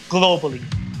 globally.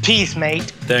 Peace,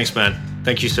 mate. Thanks, man.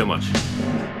 Thank you so much.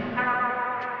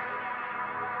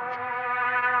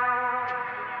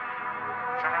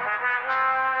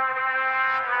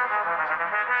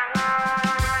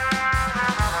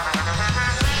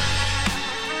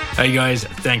 Hey guys,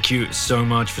 thank you so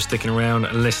much for sticking around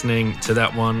and listening to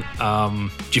that one. Do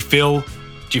you feel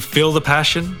the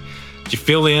passion? Do you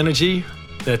feel the energy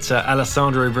that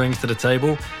Alessandro brings to the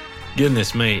table?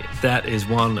 Goodness me, that is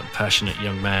one passionate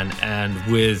young man, and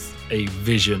with a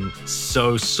vision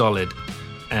so solid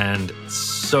and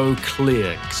so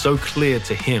clear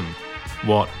to him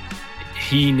what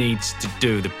he needs to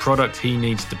do, the product he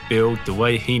needs to build, the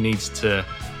way he needs to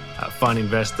find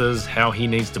investors, how he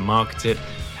needs to market it,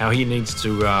 how he needs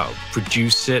to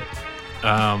produce it.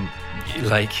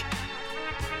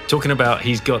 Talking about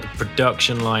he's got the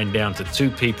production line down to 2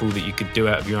 people that you could do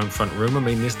out of your own front room. I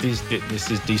mean, this is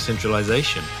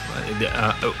decentralization.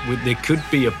 There could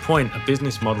be a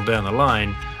business model down the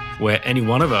line where any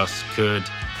one of us could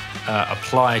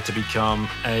apply to become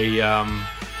a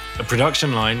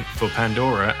production line for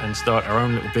Pandora and start our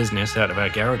own little business out of our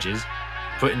garages,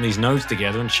 putting these nodes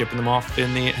together and shipping them off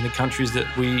in the countries that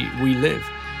we live.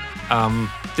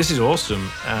 This is awesome,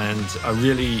 and I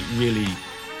really, really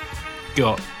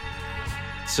got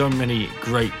so many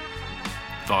great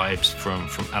vibes from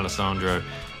Alessandro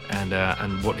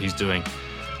and what he's doing.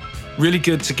 Really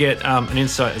good to get an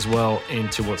insight as well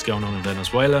into what's going on in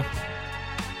Venezuela.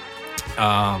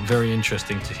 Very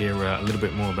interesting to hear a little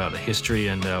bit more about the history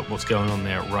and what's going on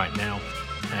there right now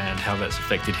and how that's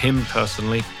affected him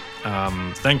personally.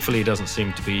 Thankfully, he doesn't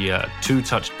seem to be too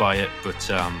touched by it, but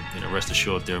rest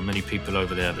assured, there are many people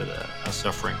over there that are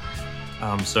suffering.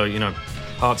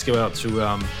 Hearts go out to,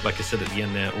 like I said at the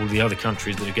end there, all the other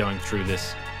countries that are going through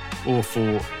this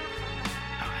awful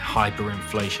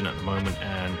hyperinflation at the moment,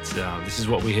 and this is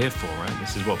what we're here for, right?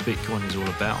 This is what Bitcoin is all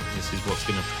about. This is what's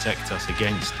going to protect us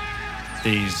against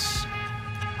these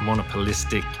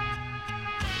monopolistic,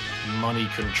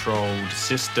 money-controlled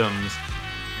systems.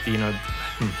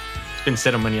 It's been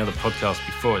said on many other podcasts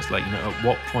before. It's like, at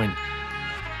what point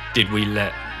did we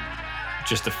let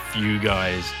just a few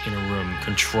guys in a room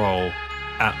control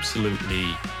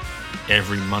absolutely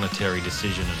every monetary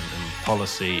decision and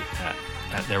policy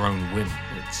at their own whim?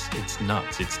 It's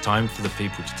nuts. It's time for the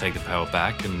people to take the power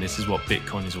back, and this is what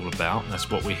Bitcoin is all about. That's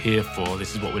what we're here for.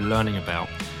 This is what we're learning about.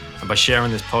 And by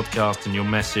sharing this podcast and your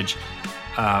message,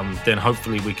 then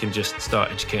hopefully we can just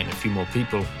start educating a few more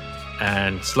people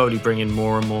and slowly bringing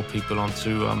more and more people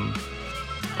onto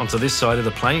this side of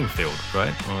the playing field,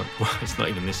 right? Well, it's not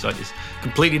even this side. It's a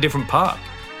completely different park,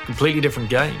 completely different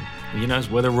game. It's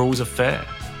where the rules are fair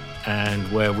and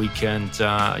where we can,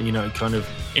 kind of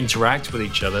interact with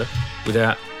each other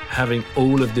without having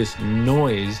all of this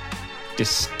noise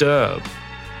disturb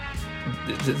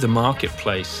the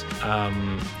marketplace,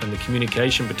 and the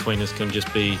communication between us can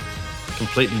just be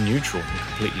completely neutral and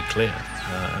completely clear.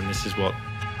 And this is what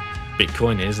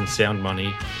Bitcoin is, and sound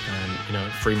money,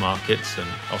 and free markets and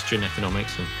Austrian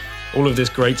economics, and all of this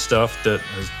great stuff that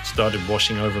has started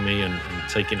washing over me and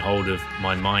taking hold of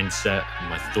my mindset and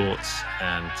my thoughts,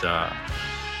 and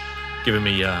giving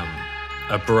me a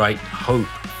bright hope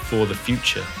for the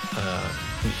future.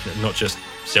 Not just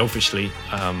selfishly,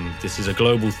 this is a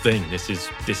global thing. This is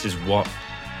what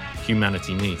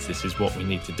humanity needs. This is what we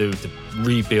need to do to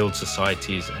rebuild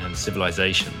societies and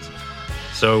civilizations.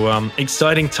 So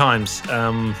exciting times.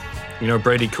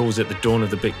 Brady calls it the dawn of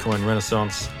the Bitcoin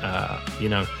Renaissance.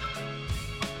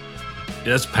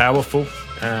 That's powerful,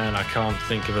 and I can't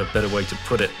think of a better way to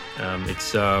put it.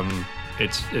 It's a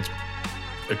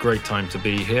great time to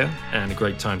be here, and a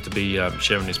great time to be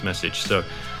sharing this message. So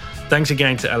thanks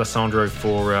again to Alessandro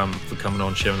for coming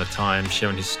on, sharing the time,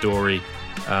 sharing his story,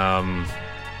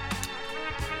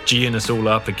 G'ing us all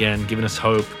up again, giving us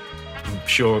hope. I'm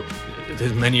sure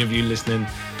there's many of you listening,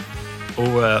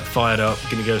 all fired up,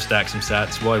 gonna go stack some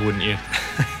sats. Why wouldn't you?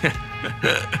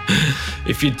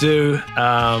 If you do,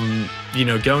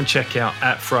 go and check out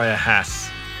 @FriarHaas.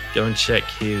 Go and check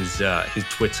his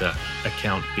Twitter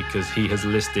account, because he has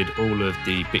listed all of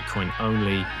the Bitcoin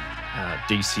only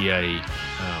DCA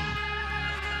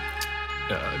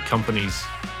companies.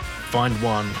 Find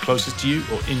one closest to you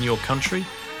or in your country,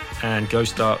 and go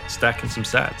start stacking some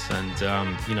sats. And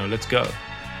let's go.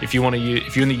 If you're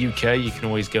in the UK, you can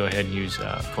always go ahead and use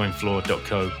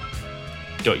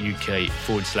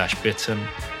coinfloor.co.uk/Bitten.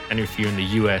 And if you're in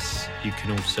the US, you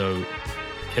can also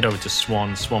head over to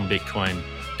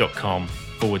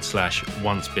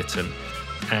swanbitcoin.com/oncebitten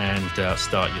and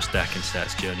start your stacking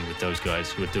sats journey with those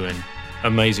guys who are doing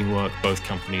amazing work. Both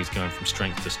companies going from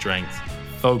strength to strength,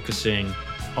 focusing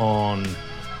on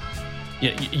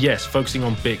focusing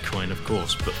on Bitcoin, of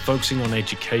course, but focusing on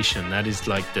education. That is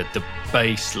like the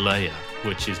base layer,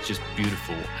 which is just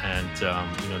beautiful. And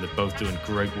they're both doing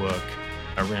great work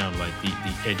around like the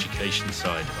education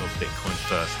side of Bitcoin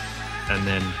first, and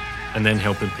then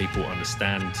helping people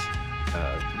understand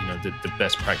the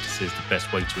best practices, the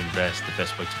best way to invest, the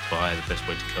best way to buy, the best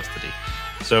way to custody.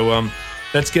 So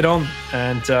let's get on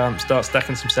and start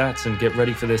stacking some sats and get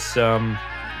ready for this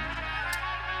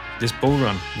this bull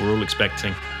run we're all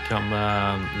expecting.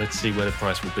 Let's see where the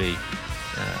price will be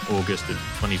August of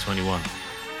 2021.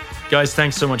 Guys,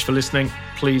 thanks so much for listening.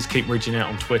 Please keep reaching out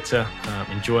on Twitter,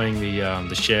 enjoying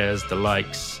the shares, the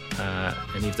likes,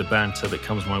 any of the banter that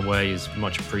comes my way is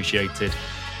much appreciated.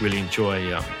 Really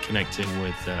enjoy connecting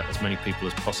with as many people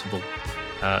as possible.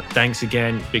 Thanks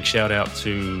again. Big shout out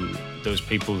to those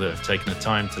people that have taken the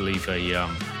time to leave a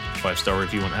 5-star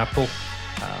review on Apple.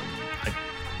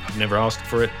 I've never asked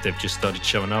for it. They've just started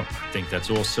showing up. I think that's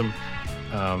awesome.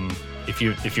 If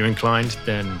you're inclined,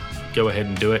 then go ahead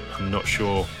and do it. I'm not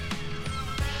sure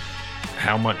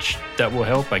how much that will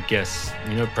help. I guess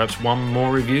perhaps one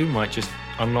more review might just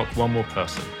unlock one more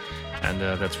person, and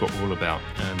that's what we're all about.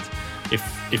 And if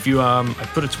you I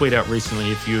put a tweet out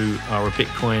recently. If you are a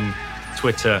Bitcoin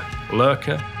Twitter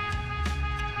lurker,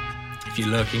 if you're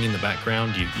lurking in the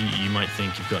background, you might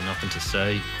think you've got nothing to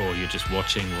say, or you're just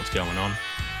watching what's going on.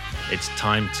 It's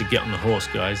time to get on the horse,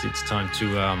 guys. It's time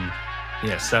to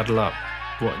saddle up.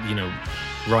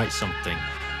 Write something,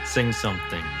 sing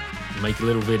something, make a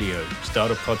little video,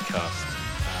 start a podcast.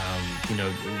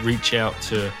 Reach out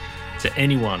to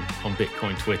anyone on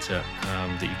Bitcoin Twitter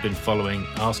that you've been following.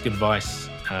 Ask advice.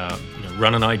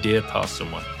 Run an idea past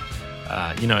someone.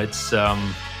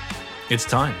 It's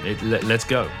time. Let's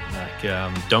go.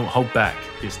 Don't hold back.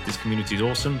 This community is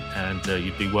awesome, and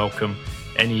you'd be welcome.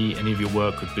 Any of your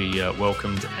work would be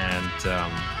welcomed and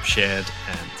shared,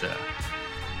 and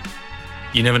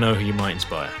you never know who you might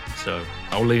inspire. So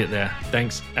I'll leave it there.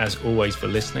 Thanks as always for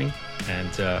listening,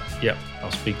 and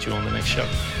I'll speak to you on the next show.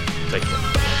 Take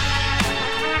care.